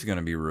 and he's going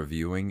to be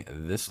reviewing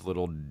this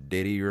little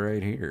ditty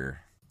right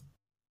here.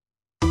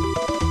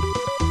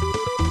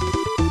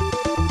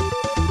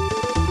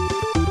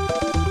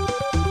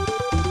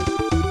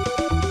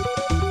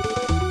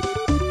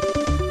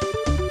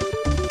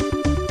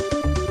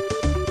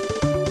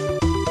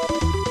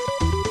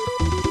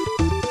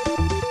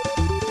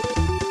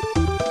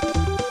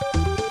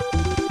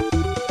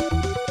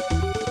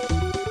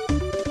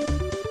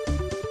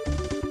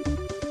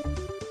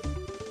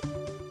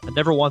 I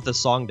never want this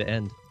song to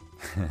end.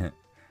 And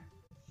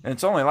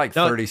it's only like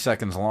 30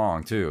 seconds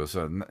long, too.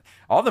 So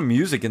all the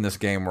music in this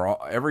game,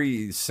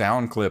 every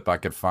sound clip I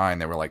could find,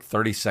 they were like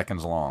 30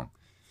 seconds long.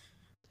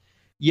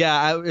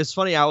 Yeah, it's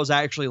funny. I was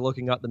actually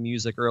looking up the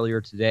music earlier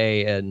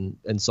today and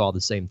saw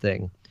the same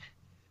thing.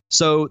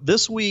 So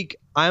this week,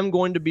 I'm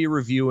going to be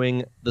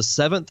reviewing the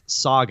 7th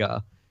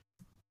Saga,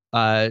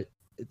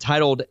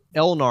 titled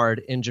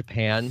Elnard in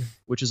Japan,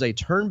 which is a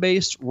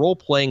turn-based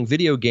role-playing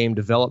video game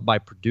developed by,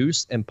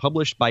 produced, and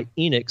published by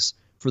Enix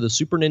for the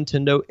Super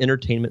Nintendo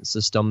Entertainment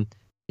System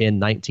in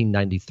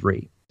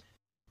 1993.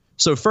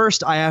 So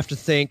first, I have to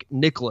thank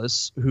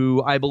Nicholas,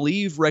 who I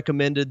believe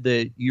recommended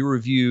that you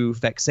review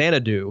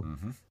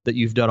Fexanadu that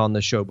you've done on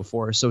the show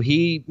before. So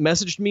he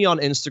messaged me on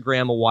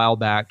Instagram a while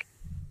back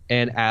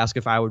and asked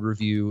if I would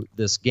review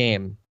this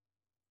game.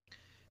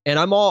 And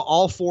I'm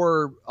all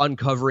for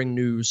uncovering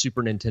new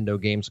Super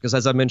Nintendo games because,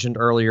 as I mentioned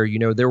earlier,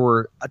 there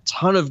were a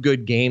ton of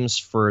good games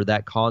for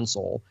that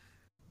console.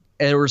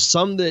 And there were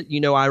some that,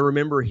 I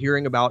remember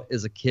hearing about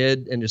as a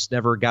kid and just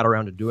never got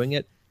around to doing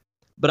it.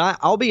 But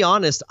I'll be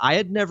honest, I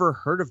had never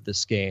heard of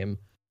this game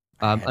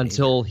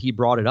until he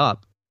brought it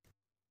up.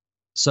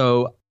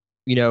 So,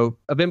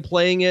 I've been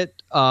playing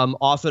it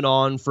off and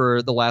on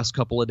for the last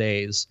couple of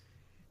days,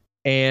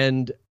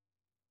 and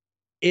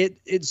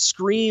it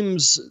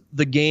screams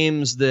the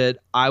games that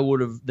I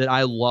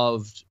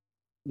loved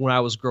when I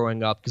was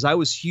growing up, because I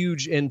was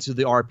huge into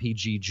the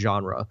RPG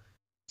genre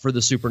for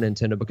the Super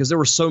Nintendo, because there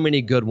were so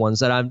many good ones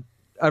that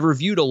I've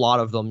reviewed a lot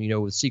of them,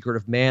 with Secret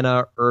of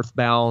Mana,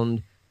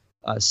 Earthbound,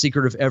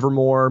 Secret of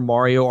Evermore,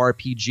 Mario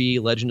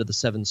RPG, Legend of the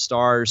Seven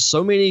Stars,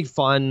 so many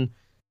fun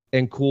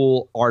and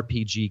cool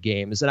RPG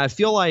games. And I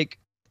feel like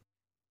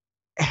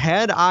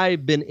had I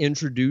been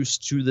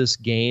introduced to this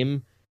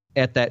game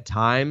at that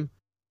time,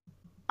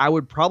 I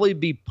would probably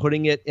be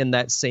putting it in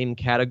that same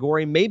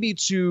category, maybe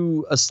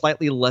to a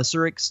slightly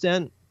lesser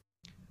extent,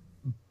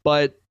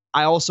 but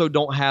I also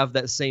don't have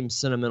that same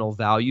sentimental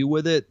value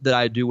with it that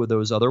I do with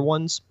those other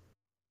ones.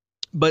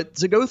 But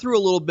to go through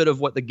a little bit of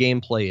what the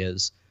gameplay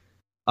is,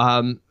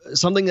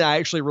 something that I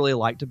actually really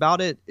liked about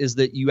it is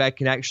that you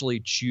can actually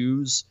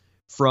choose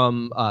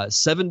from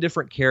 7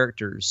 different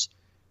characters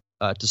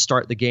to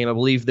start the game. I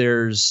believe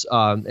there's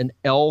an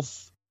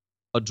elf,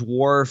 a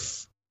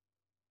dwarf,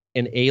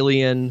 an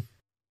alien.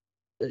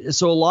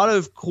 So a lot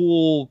of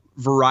cool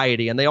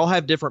variety, and they all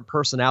have different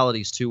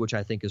personalities too, which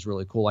I think is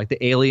really cool. Like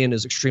the alien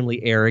is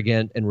extremely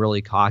arrogant and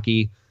really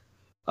cocky.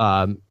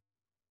 And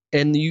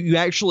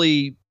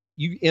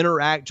you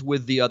interact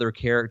with the other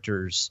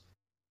characters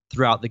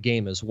throughout the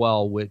game as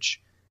well,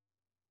 which,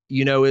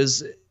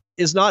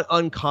 is not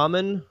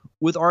uncommon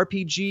with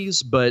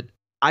RPGs, but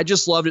I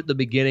just loved at the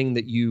beginning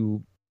that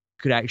you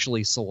could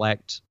actually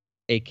select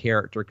a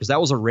character, because that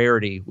was a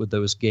rarity with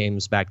those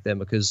games back then,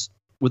 because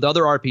with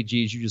other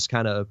RPGs, you just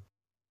kind of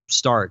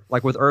start.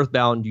 Like with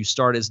Earthbound, you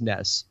start as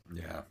Ness.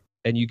 Yeah.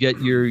 And you get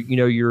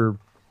your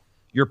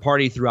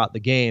party throughout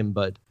the game.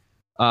 But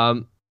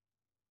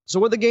so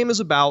what the game is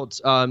about,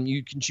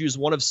 you can choose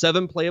one of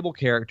 7 playable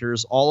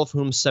characters, all of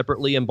whom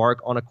separately embark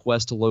on a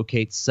quest to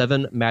locate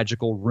 7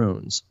 magical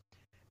runes.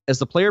 As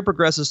the player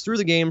progresses through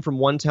the game from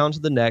one town to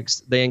the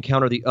next, they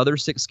encounter the other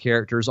 6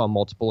 characters on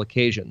multiple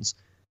occasions.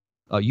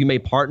 You may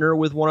partner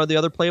with one of the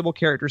other playable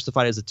characters to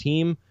fight as a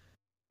team,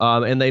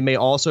 and they may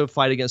also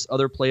fight against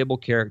other playable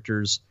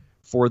characters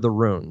for the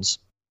runes.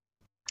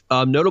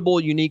 Notable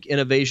unique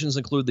innovations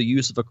include the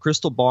use of a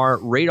crystal bar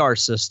radar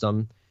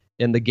system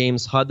in the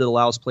game's HUD that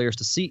allows players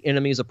to see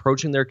enemies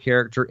approaching their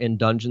character in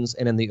dungeons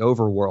and in the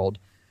overworld,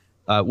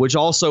 which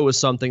also is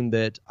something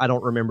that I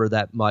don't remember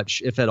that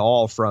much, if at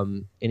all,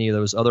 from any of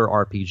those other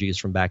RPGs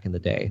from back in the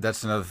day.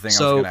 That's another thing I was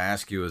going to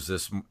ask you. Was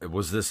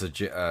this a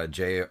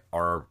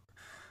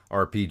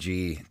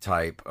JRPG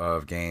type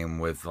of game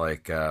with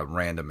like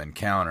random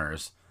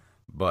encounters?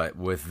 But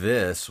with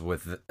this,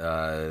 with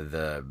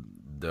the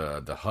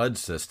HUD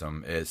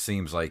system, it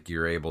seems like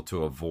you're able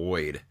to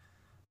avoid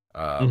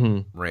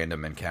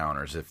random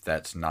encounters if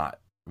that's not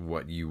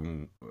what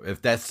you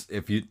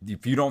if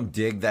you don't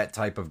dig that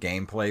type of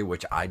gameplay,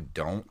 which I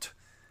don't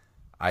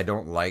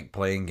like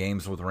playing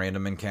games with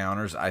random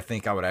encounters. I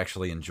think I would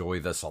actually enjoy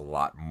this a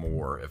lot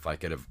more if I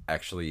could have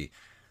actually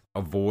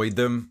avoid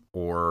them,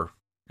 or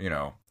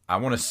I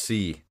want to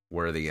see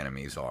where the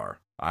enemies are.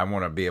 I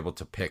want to be able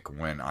to pick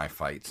when I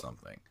fight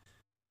something.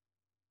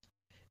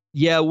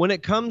 Yeah, when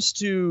it comes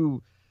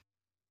to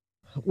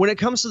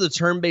the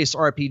turn-based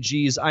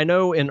RPGs, I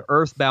know in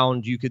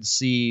Earthbound you could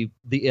see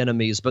the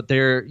enemies, but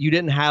you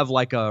didn't have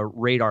like a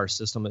radar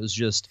system. It was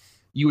just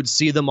you would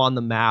see them on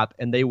the map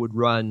and they would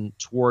run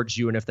towards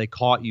you, and if they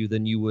caught you,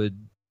 then you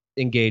would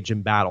engage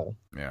in battle.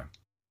 Yeah.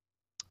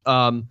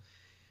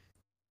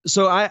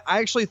 So I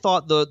actually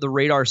thought the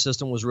radar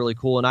system was really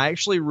cool, and I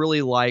actually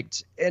really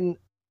liked, and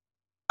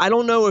I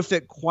don't know if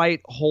it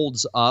quite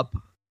holds up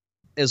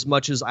as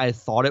much as I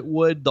thought it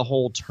would, the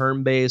whole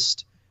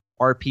turn-based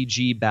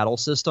RPG battle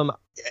system.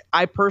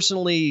 I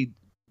personally,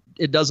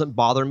 it doesn't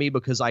bother me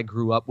because I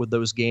grew up with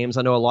those games.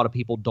 I know a lot of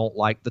people don't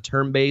like the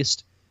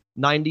turn-based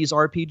 90s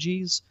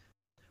RPGs,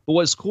 but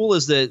what's cool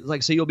is that,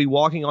 like, say you'll be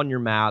walking on your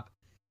map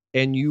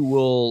and you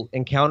will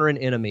encounter an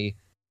enemy.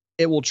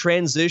 It will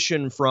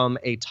transition from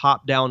a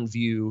top-down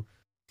view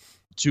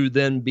to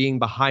then being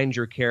behind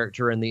your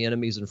character and the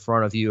enemies in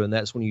front of you, and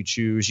that's when you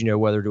choose,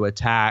 whether to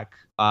attack,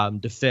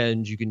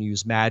 defend. You can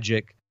use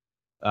magic,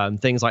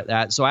 things like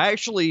that. So I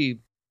actually,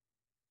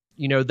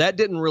 that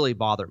didn't really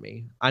bother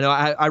me. I know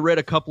I read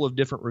a couple of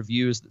different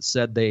reviews that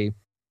said they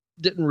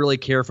didn't really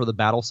care for the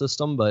battle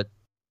system, but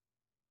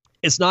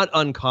it's not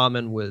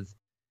uncommon with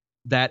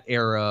that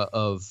era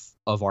of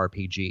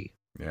RPG.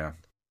 Yeah.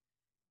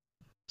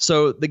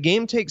 So the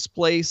game takes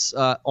place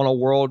on a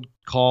world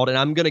called, and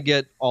I'm going to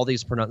get all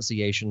these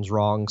pronunciations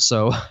wrong,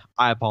 so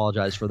I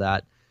apologize for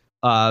that,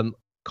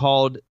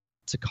 called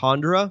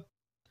Tikhondra.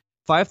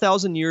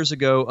 5,000 years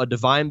ago, a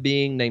divine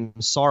being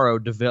named Sorrow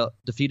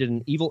defeated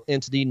an evil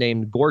entity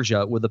named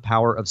Gorgia with the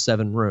power of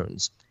 7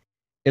 runes.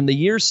 In the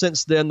years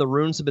since then, the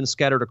runes have been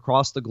scattered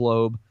across the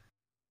globe.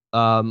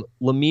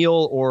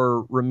 Lamiel,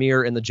 or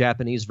Ramir in the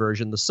Japanese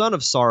version, the son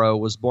of Sorrow,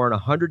 was born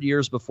 100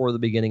 years before the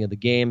beginning of the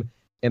game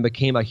and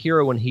became a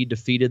hero when he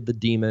defeated the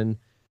demon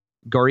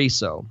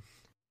Gariso.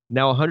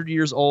 Now 100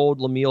 years old,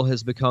 Lemuel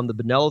has become the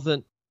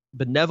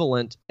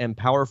benevolent and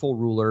powerful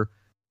ruler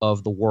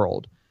of the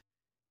world.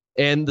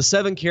 And the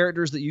 7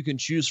 characters that you can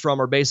choose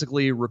from are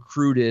basically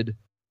recruited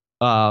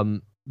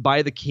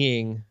by the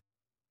king,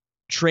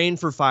 trained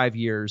for 5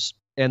 years,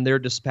 and they're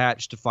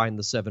dispatched to find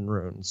the 7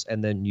 runes.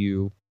 And then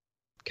you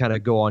kind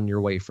of go on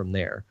your way from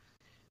there.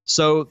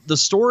 So the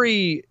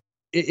story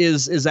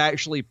is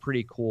actually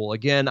pretty cool.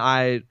 Again,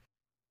 I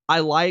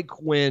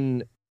like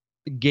when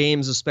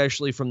games,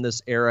 especially from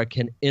this era,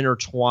 can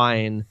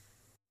intertwine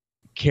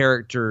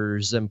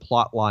characters and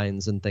plot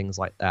lines and things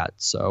like that.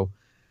 So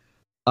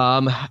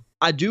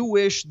I do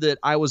wish that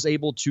I was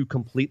able to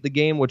complete the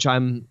game, which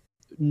I'm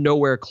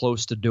nowhere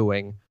close to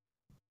doing.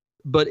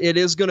 But it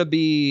is going to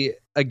be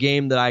a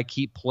game that I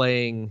keep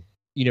playing,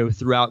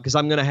 throughout, because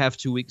I'm going to have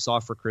 2 weeks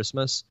off for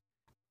Christmas.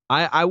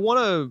 I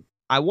want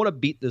to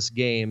beat this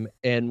game,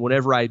 and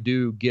whenever I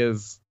do,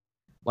 give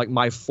like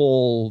my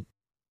full,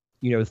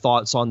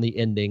 thoughts on the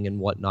ending and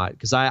whatnot,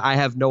 because I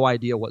have no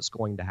idea what's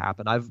going to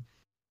happen.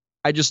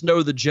 I just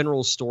know the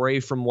general story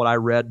from what I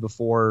read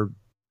before,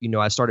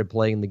 I started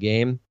playing the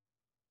game.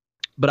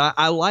 But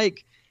I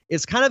like,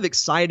 it's kind of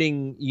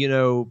exciting,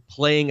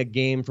 playing a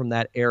game from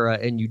that era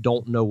and you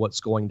don't know what's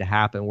going to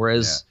happen.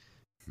 Whereas,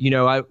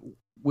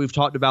 we've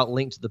talked about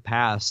Link to the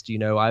Past.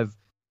 I've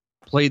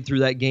played through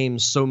that game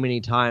so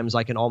many times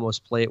I can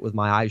almost play it with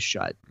my eyes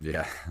shut.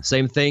 Yeah.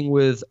 Same thing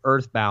with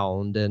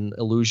Earthbound and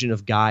Illusion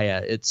of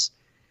Gaia.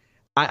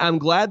 I'm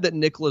glad that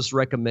Nicholas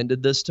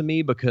recommended this to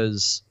me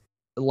because,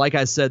 like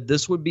I said,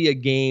 this would be a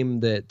game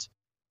that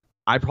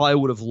I probably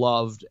would have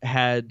loved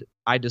had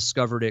I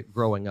discovered it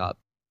growing up.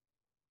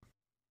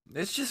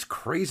 It's just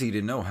crazy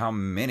to know how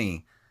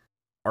many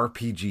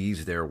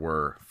RPGs there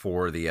were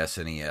for the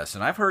SNES.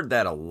 And I've heard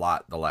that a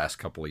lot the last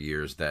couple of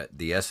years, that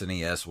the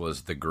SNES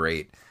was the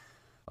great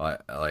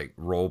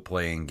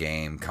role-playing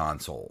game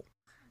console.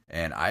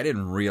 And I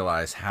didn't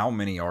realize how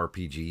many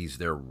RPGs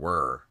there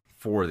were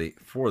for the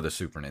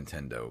Super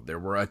Nintendo. There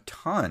were a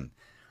ton.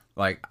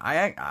 Like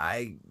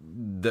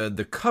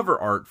the cover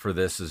art for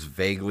this is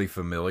vaguely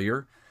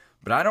familiar,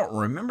 but I don't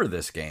remember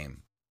this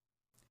game.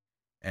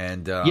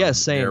 And yeah,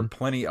 same. There are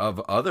plenty of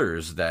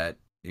others that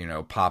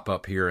pop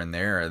up here and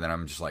there, and then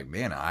I'm just like,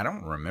 man, I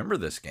don't remember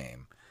this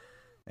game.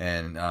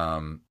 And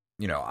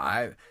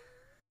I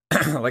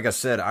like I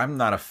said, I'm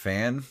not a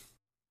fan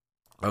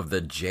of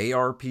the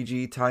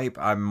JRPG type.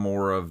 I'm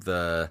more of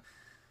the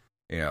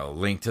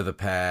Link to the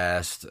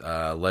Past,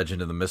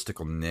 Legend of the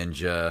Mystical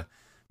Ninja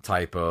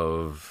type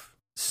of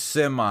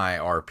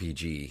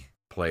semi-RPG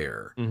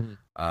player.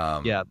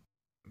 Mm-hmm. Yeah.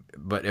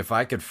 But if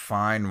I could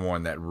find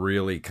one that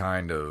really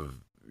kind of,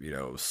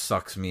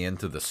 sucks me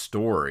into the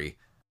story,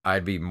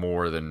 I'd be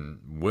more than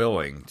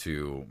willing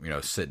to,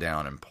 sit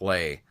down and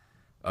play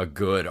a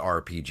good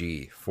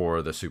RPG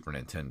for the Super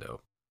Nintendo.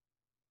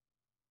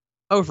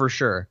 Oh, for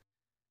sure.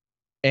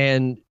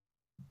 And,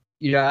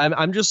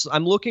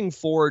 I'm looking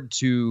forward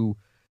to,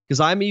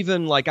 because I'm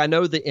even like, I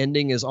know the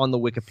ending is on the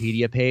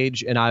Wikipedia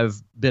page and I've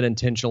been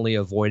intentionally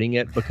avoiding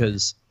it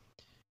because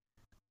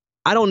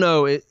I don't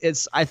know.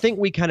 I think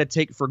we kind of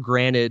take for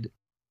granted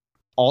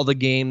all the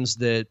games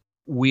that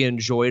we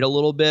enjoyed a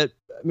little bit.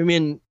 I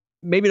mean,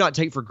 maybe not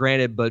take for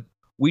granted, but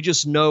we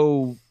just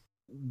know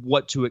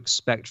what to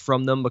expect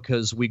from them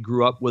because we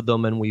grew up with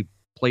them and we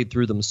played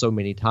through them so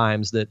many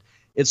times that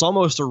it's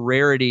almost a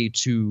rarity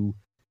to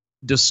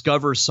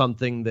discover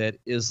something that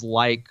is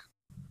like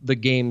the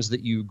games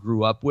that you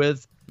grew up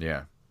with.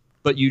 Yeah.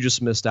 But you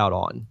just missed out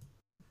on.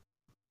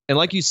 And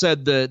like you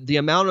said, the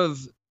amount of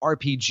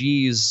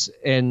RPGs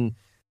and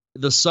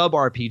the sub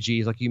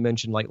RPGs, like you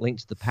mentioned, like Link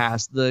to the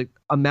Past, the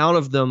amount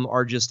of them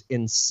are just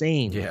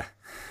insane. Yeah.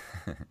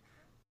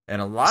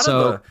 And a lot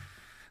of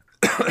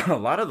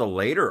the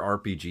later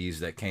RPGs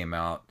that came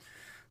out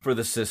for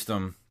the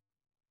system,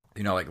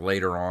 like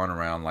later on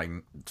around like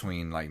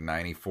between like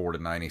 94 to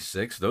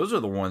 96, those are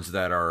the ones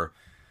that are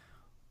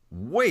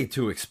way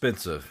too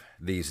expensive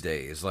these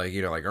days. Like,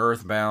 like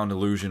Earthbound,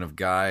 Illusion of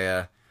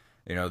Gaia,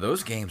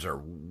 those games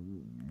are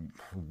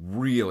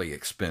really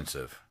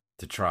expensive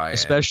to try,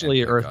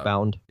 especially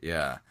Earthbound.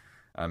 Yeah.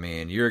 I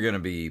mean, you're going to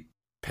be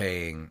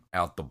paying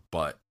out the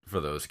butt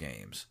for those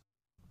games.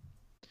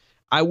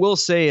 I will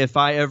say if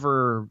I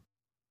ever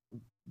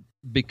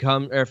get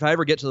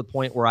to the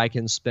point where I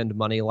can spend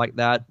money like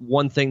that,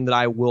 one thing that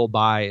I will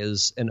buy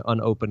is an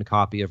unopened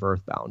copy of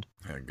Earthbound.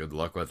 Yeah, good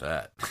luck with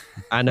that.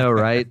 I know,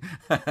 right?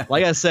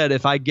 Like I said,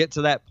 if I get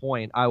to that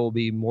point, I will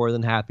be more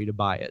than happy to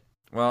buy it.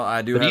 Well,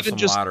 I do have some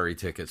lottery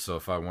tickets, so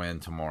if I win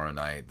tomorrow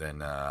night,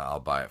 then I'll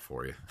buy it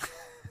for you.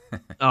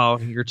 Oh,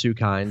 you're too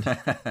kind.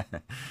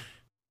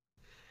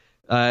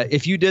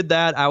 If you did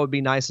that, I would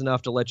be nice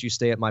enough to let you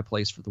stay at my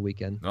place for the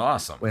weekend.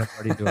 Awesome. We're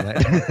already doing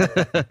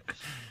that.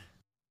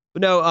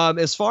 But no,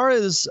 as far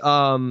as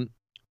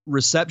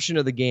reception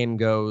of the game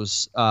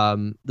goes,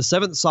 the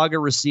Seventh Saga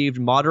received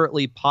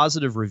moderately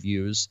positive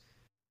reviews.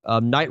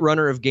 Night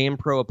Runner of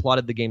GamePro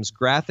applauded the game's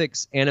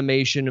graphics,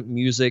 animation,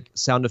 music,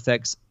 sound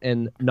effects,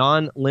 and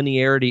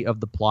non-linearity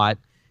of the plot,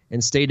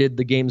 and stated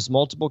the game's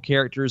multiple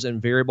characters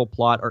and variable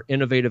plot are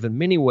innovative in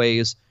many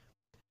ways,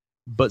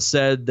 but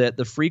said that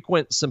the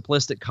frequent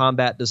simplistic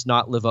combat does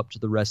not live up to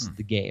the rest of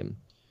the game,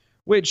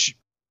 which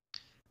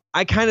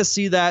I kind of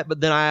see that,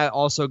 but then I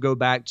also go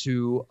back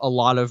to a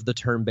lot of the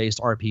turn-based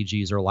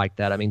RPGs are like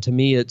that. I mean, to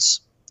me, it's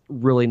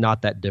really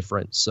not that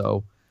different.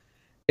 So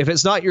if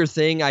it's not your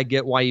thing, I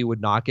get why you would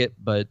knock it,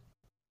 but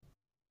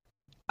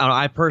I don't know,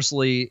 I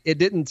personally, it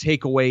didn't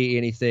take away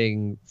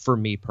anything for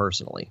me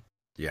personally.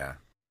 Yeah.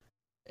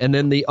 And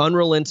then the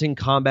unrelenting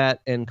combat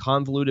and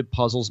convoluted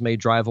puzzles may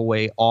drive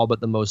away all but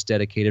the most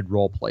dedicated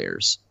role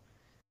players.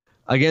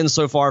 Again,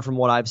 so far from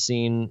what I've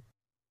seen,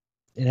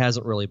 it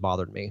hasn't really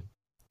bothered me.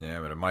 Yeah,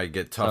 but it might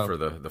get tougher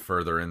the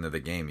further into the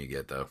game you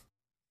get, though.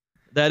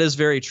 That is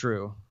very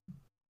true.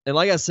 And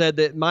like I said,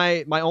 that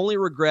my only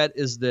regret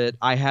is that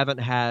I haven't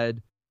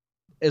had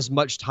as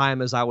much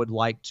time as I would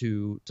like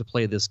to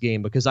play this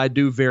game, because I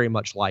do very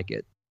much like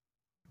it.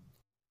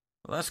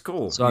 Well, that's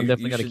cool. So I'm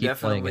definitely going to keep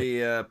playing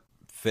it.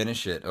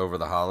 Finish it over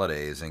the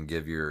holidays and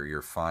give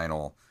your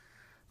final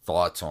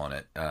thoughts on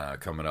it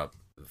coming up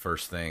the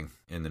first thing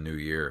in the new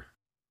year.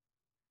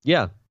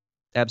 Yeah,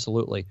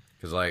 absolutely.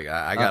 Because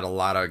I got a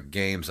lot of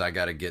games I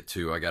got to get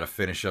to. I got to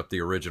finish up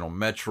the original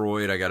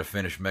Metroid. I got to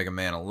finish Mega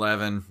Man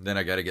 11. Then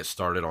I got to get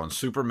started on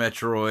Super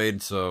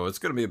Metroid. So it's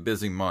going to be a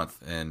busy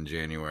month in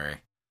January.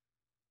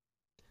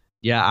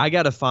 Yeah, I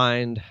got to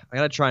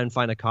try and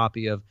find a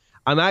copy of.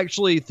 I'm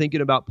actually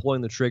thinking about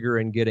pulling the trigger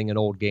and getting an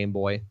old Game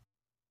Boy.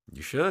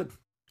 You should.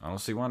 I don't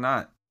see why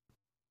not.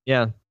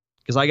 Yeah,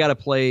 because I got to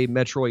play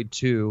Metroid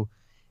 2,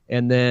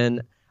 and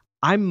then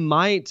I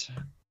might.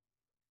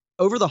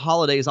 Over the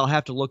holidays, I'll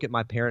have to look at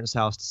my parents'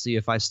 house to see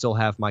if I still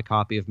have my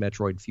copy of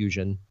Metroid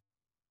Fusion.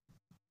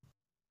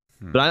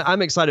 But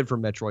I'm excited for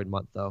Metroid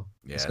Month, though.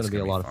 Yeah, it's going to be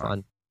a lot of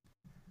fun.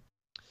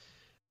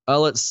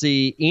 Let's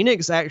see.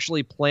 Enix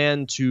actually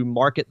planned to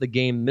market the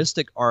game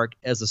Mystic Arc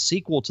as a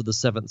sequel to the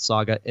Seventh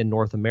Saga in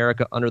North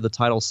America under the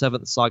title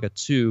Seventh Saga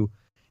 2.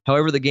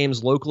 However, the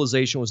game's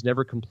localization was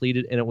never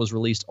completed, and it was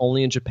released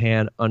only in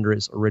Japan under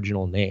its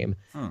original name.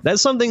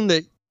 That's something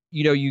that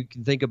you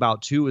can think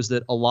about too, is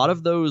that a lot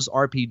of those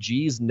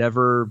RPGs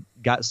never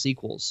got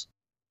sequels.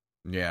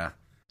 Yeah.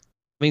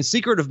 I mean,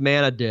 Secret of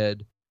Mana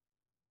did,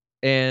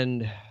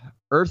 and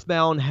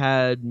Earthbound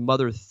had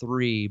Mother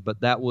 3,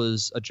 but that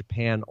was a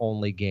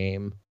Japan-only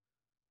game.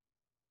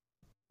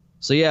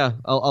 So yeah,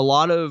 a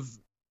lot of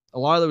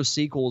those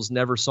sequels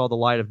never saw the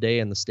light of day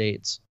in the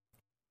States.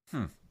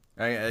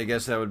 I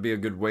guess that would be a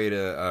good way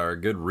to, or a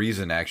good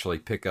reason to actually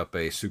pick up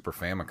a Super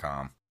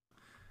Famicom.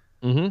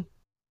 Mm-hmm.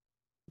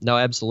 No,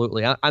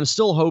 absolutely. I'm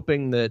still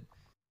hoping that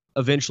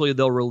eventually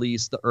they'll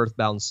release the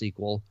Earthbound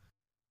sequel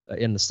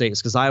in the States,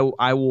 because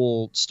I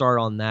will start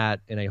on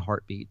that in a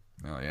heartbeat.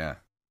 Oh, yeah.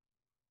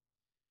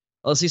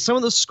 Let's see some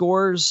of the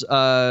scores.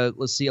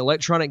 Let's see.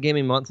 Electronic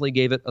Gaming Monthly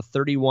gave it a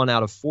 31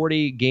 out of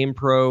 40.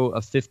 GamePro a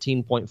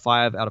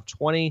 15.5 out of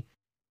 20.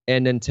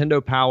 And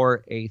Nintendo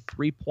Power a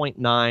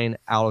 3.9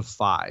 out of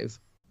 5.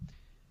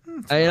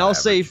 And I'll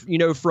say,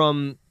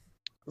 from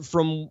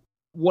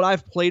what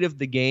I've played of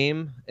the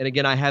game, and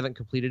again, I haven't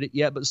completed it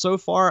yet, but so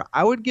far,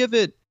 I'd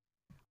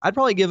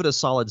probably give it a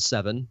solid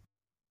 7.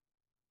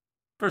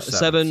 For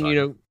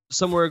 7,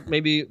 somewhere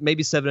maybe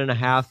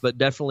 7.5, but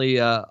definitely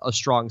a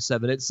strong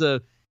 7.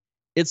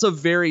 It's a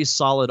very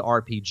solid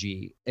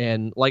RPG,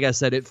 and like I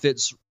said, it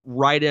fits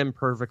right in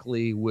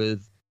perfectly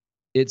with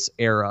its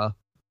era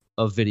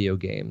of video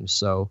games.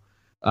 So,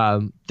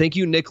 thank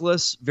you,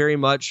 Nicholas, very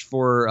much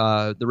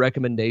for the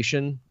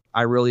recommendation.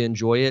 I really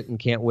enjoy it and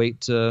can't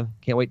wait to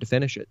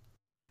finish it.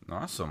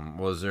 Awesome.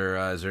 Is there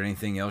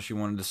anything else you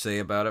wanted to say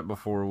about it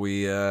before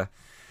we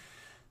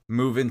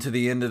move into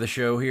the end of the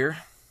show here?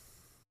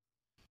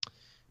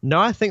 No,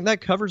 I think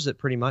that covers it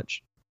pretty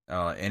much.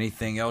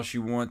 Anything else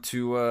you want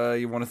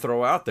to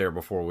throw out there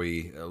before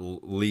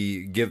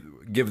we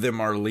give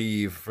them our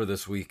leave for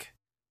this week?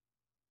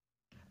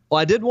 Well,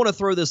 I did want to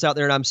throw this out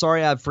there, and I'm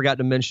sorry I forgot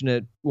to mention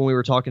it when we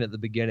were talking at the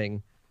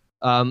beginning.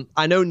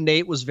 I know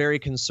Nate was very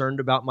concerned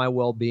about my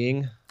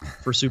well-being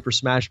for Super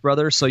Smash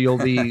Brothers, so you'll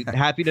be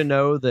happy to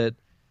know that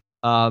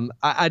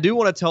I do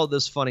want to tell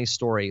this funny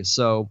story.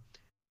 So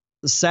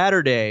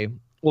Saturday,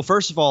 well,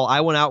 first of all,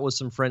 I went out with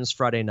some friends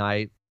Friday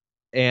night,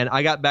 and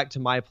I got back to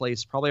my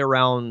place probably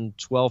around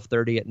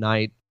 12:30 at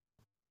night.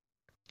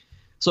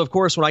 So, of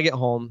course, when I get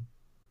home,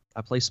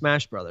 I play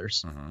Smash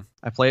Brothers. Mm-hmm.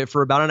 I play it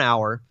for about an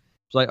hour.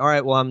 It's like, all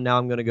right, well, I'm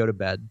going to go to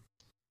bed.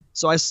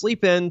 So I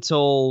sleep in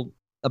till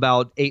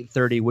about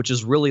 8:30, which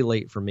is really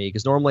late for me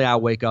because normally I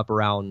wake up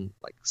around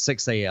like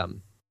 6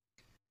 a.m.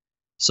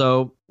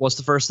 So what's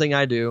the first thing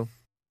I do?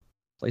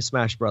 Play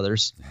Smash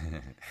Brothers.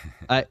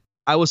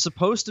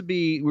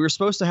 We were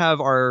supposed to have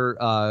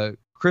our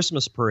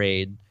Christmas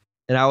parade,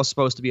 and I was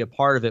supposed to be a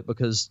part of it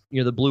because,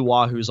 the Blue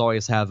Wahoos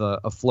always have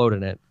a float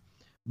in it.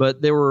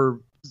 But there were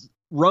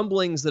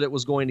rumblings that it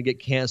was going to get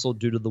canceled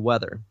due to the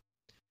weather,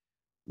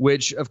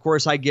 which, of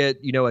course, I get,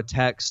 a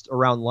text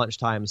around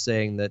lunchtime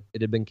saying that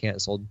it had been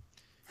canceled.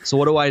 So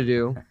what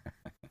do?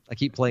 I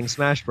keep playing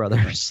Smash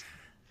Brothers.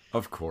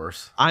 Of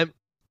course.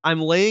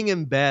 I'm laying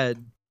in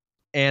bed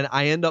and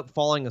I end up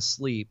falling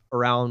asleep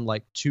around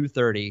like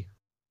 2:30,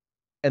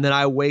 and then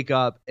I wake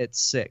up at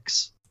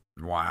 6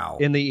 Wow.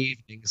 in the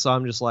evening. So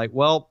I'm just like,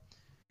 well,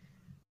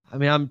 I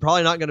mean, I'm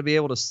probably not going to be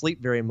able to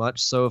sleep very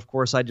much. So of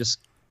course I just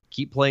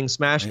keep playing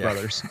Smash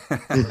Brothers.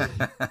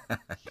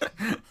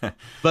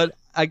 But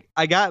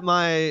I got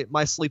my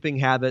sleeping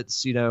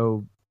habits,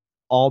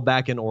 all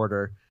back in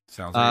order.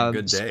 Sounds like a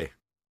good day.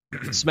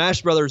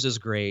 Smash Brothers is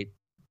great.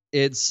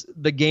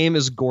 The game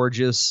is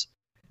gorgeous.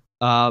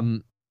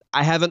 I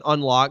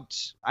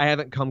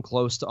haven't come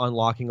close to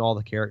unlocking all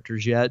the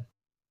characters yet.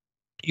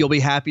 You'll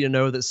be happy to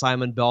know that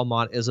Simon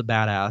Belmont is a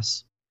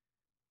badass.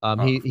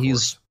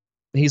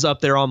 He's up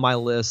there on my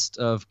list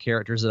of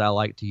characters that I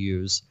like to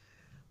use.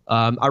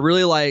 I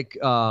really like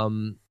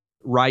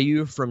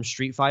Ryu from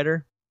Street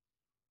Fighter.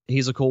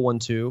 He's a cool one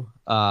too.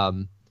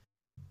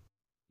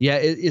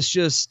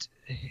 It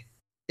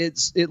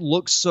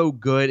looks so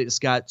good. It's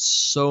got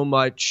so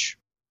much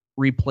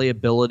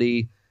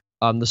replayability.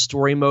 The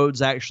story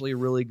mode's actually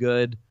really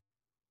good.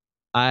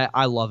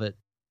 I love it.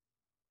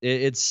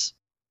 It's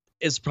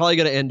probably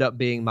going to end up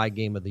being my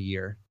game of the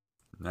year.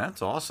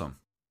 That's awesome.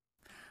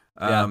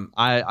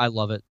 I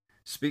love it.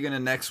 Speaking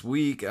of next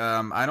week,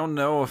 I don't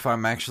know if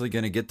I'm actually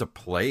going to get to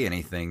play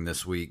anything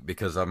this week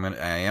because I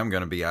am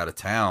going to be out of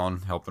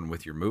town helping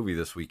with your movie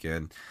this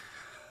weekend.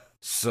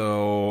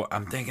 So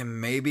I'm thinking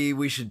maybe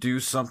we should do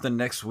something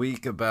next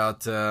week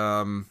about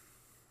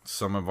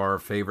some of our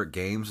favorite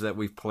games that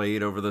we've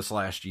played over this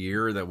last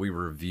year that we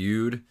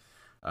reviewed.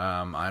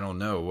 I don't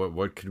know.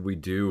 What could we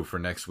do for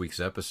next week's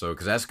episode?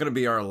 Because that's going to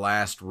be our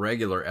last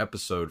regular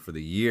episode for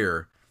the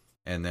year.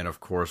 And then, of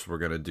course, we're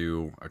going to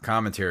do a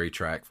commentary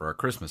track for our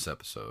Christmas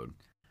episode.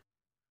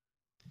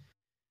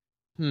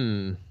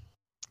 Let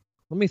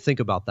me think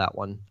about that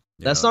one.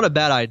 That's not a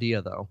bad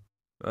idea, though.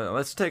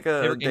 Let's take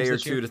a day or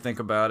two to think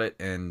about it.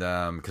 And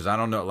because I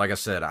don't know, like I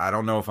said, I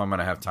don't know if I'm going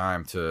to have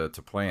time to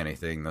play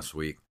anything this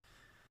week.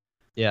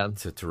 Yeah.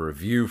 To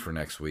review for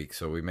next week.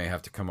 So we may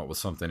have to come up with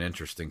something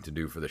interesting to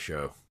do for the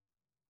show.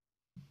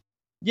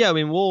 Yeah, I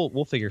mean,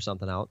 we'll figure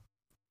something out.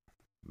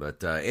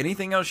 But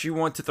anything else you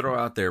want to throw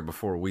out there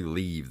before we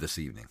leave this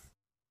evening?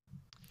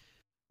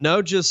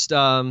 No, just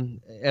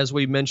as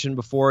we mentioned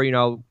before,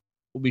 we'll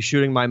be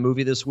shooting my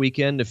movie this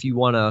weekend. If you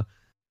want to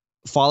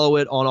follow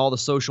it on all the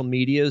social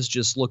medias,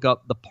 just look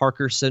up The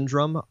Parker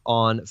Syndrome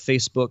on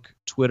Facebook,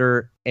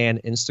 Twitter,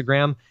 and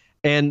Instagram.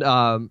 And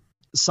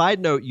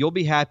side note, you'll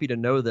be happy to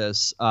know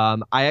this. I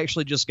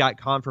actually just got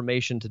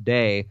confirmation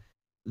today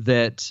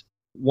that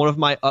one of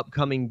my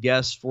upcoming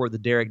guests for the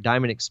Derek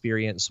Diamond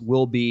Experience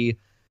will be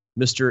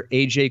Mr.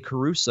 AJ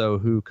Caruso,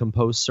 who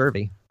composed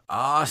Survey.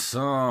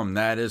 Awesome.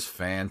 That is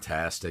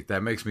fantastic.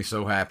 That makes me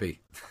so happy.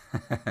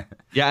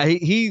 Yeah,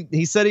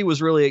 he said he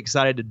was really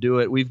excited to do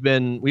it. We've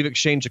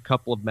exchanged a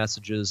couple of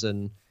messages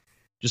and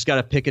just got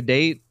to pick a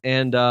date,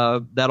 and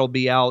that'll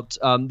be out.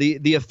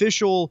 The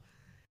official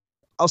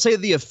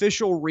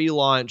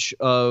relaunch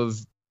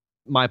of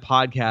my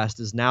podcast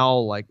is now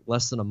like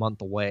less than a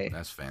month away.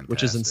 That's fantastic.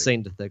 Which is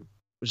insane to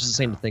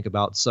think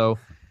about. So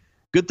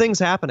good things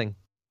happening.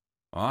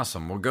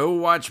 Awesome. Well, go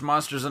watch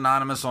Monsters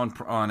Anonymous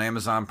on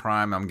Amazon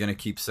Prime. I'm going to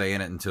keep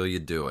saying it until you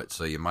do it,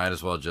 so you might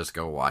as well just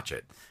go watch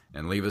it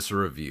and leave us a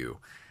review.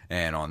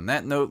 And on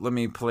that note, let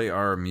me play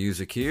our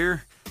music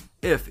here.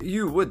 If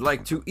you would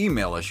like to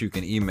email us, you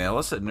can email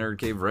us at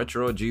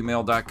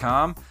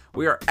nerdcaveretro@gmail.com.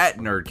 We are at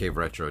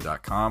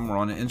nerdcaveretro.com. We're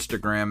on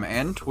Instagram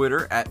and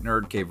Twitter at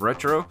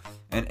nerdcaveretro,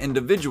 and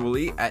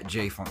individually at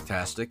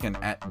jfunktastic and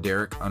at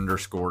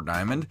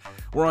Derek_Diamond.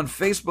 We're on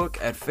Facebook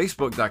at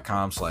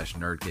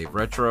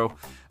facebook.com/nerdcaveretro.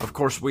 Of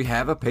course, we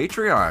have a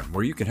Patreon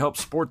where you can help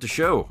support the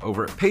show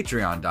over at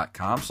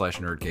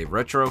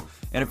patreon.com/nerdcaveretro.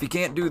 And if you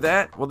can't do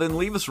that, well, then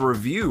leave us a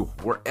review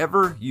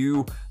wherever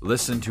you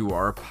listen to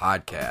our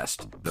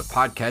podcast, the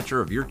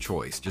podcatcher of your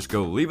choice. Just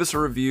go leave us a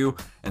review,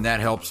 and that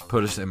helps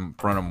put us in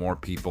front of more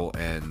people,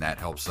 and that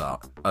helps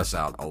us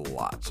out a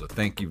lot. So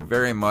thank you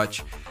very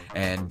much.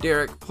 And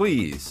Derek,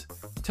 please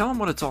tell them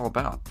what it's all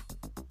about.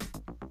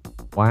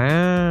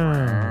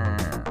 Wow.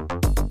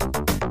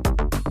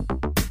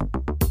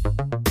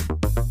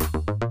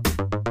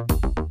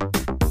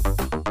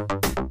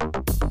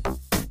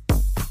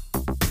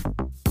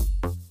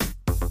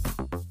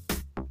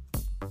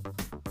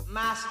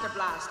 Master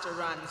Blaster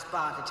runs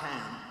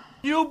Bartertown.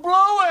 You blew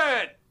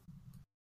it!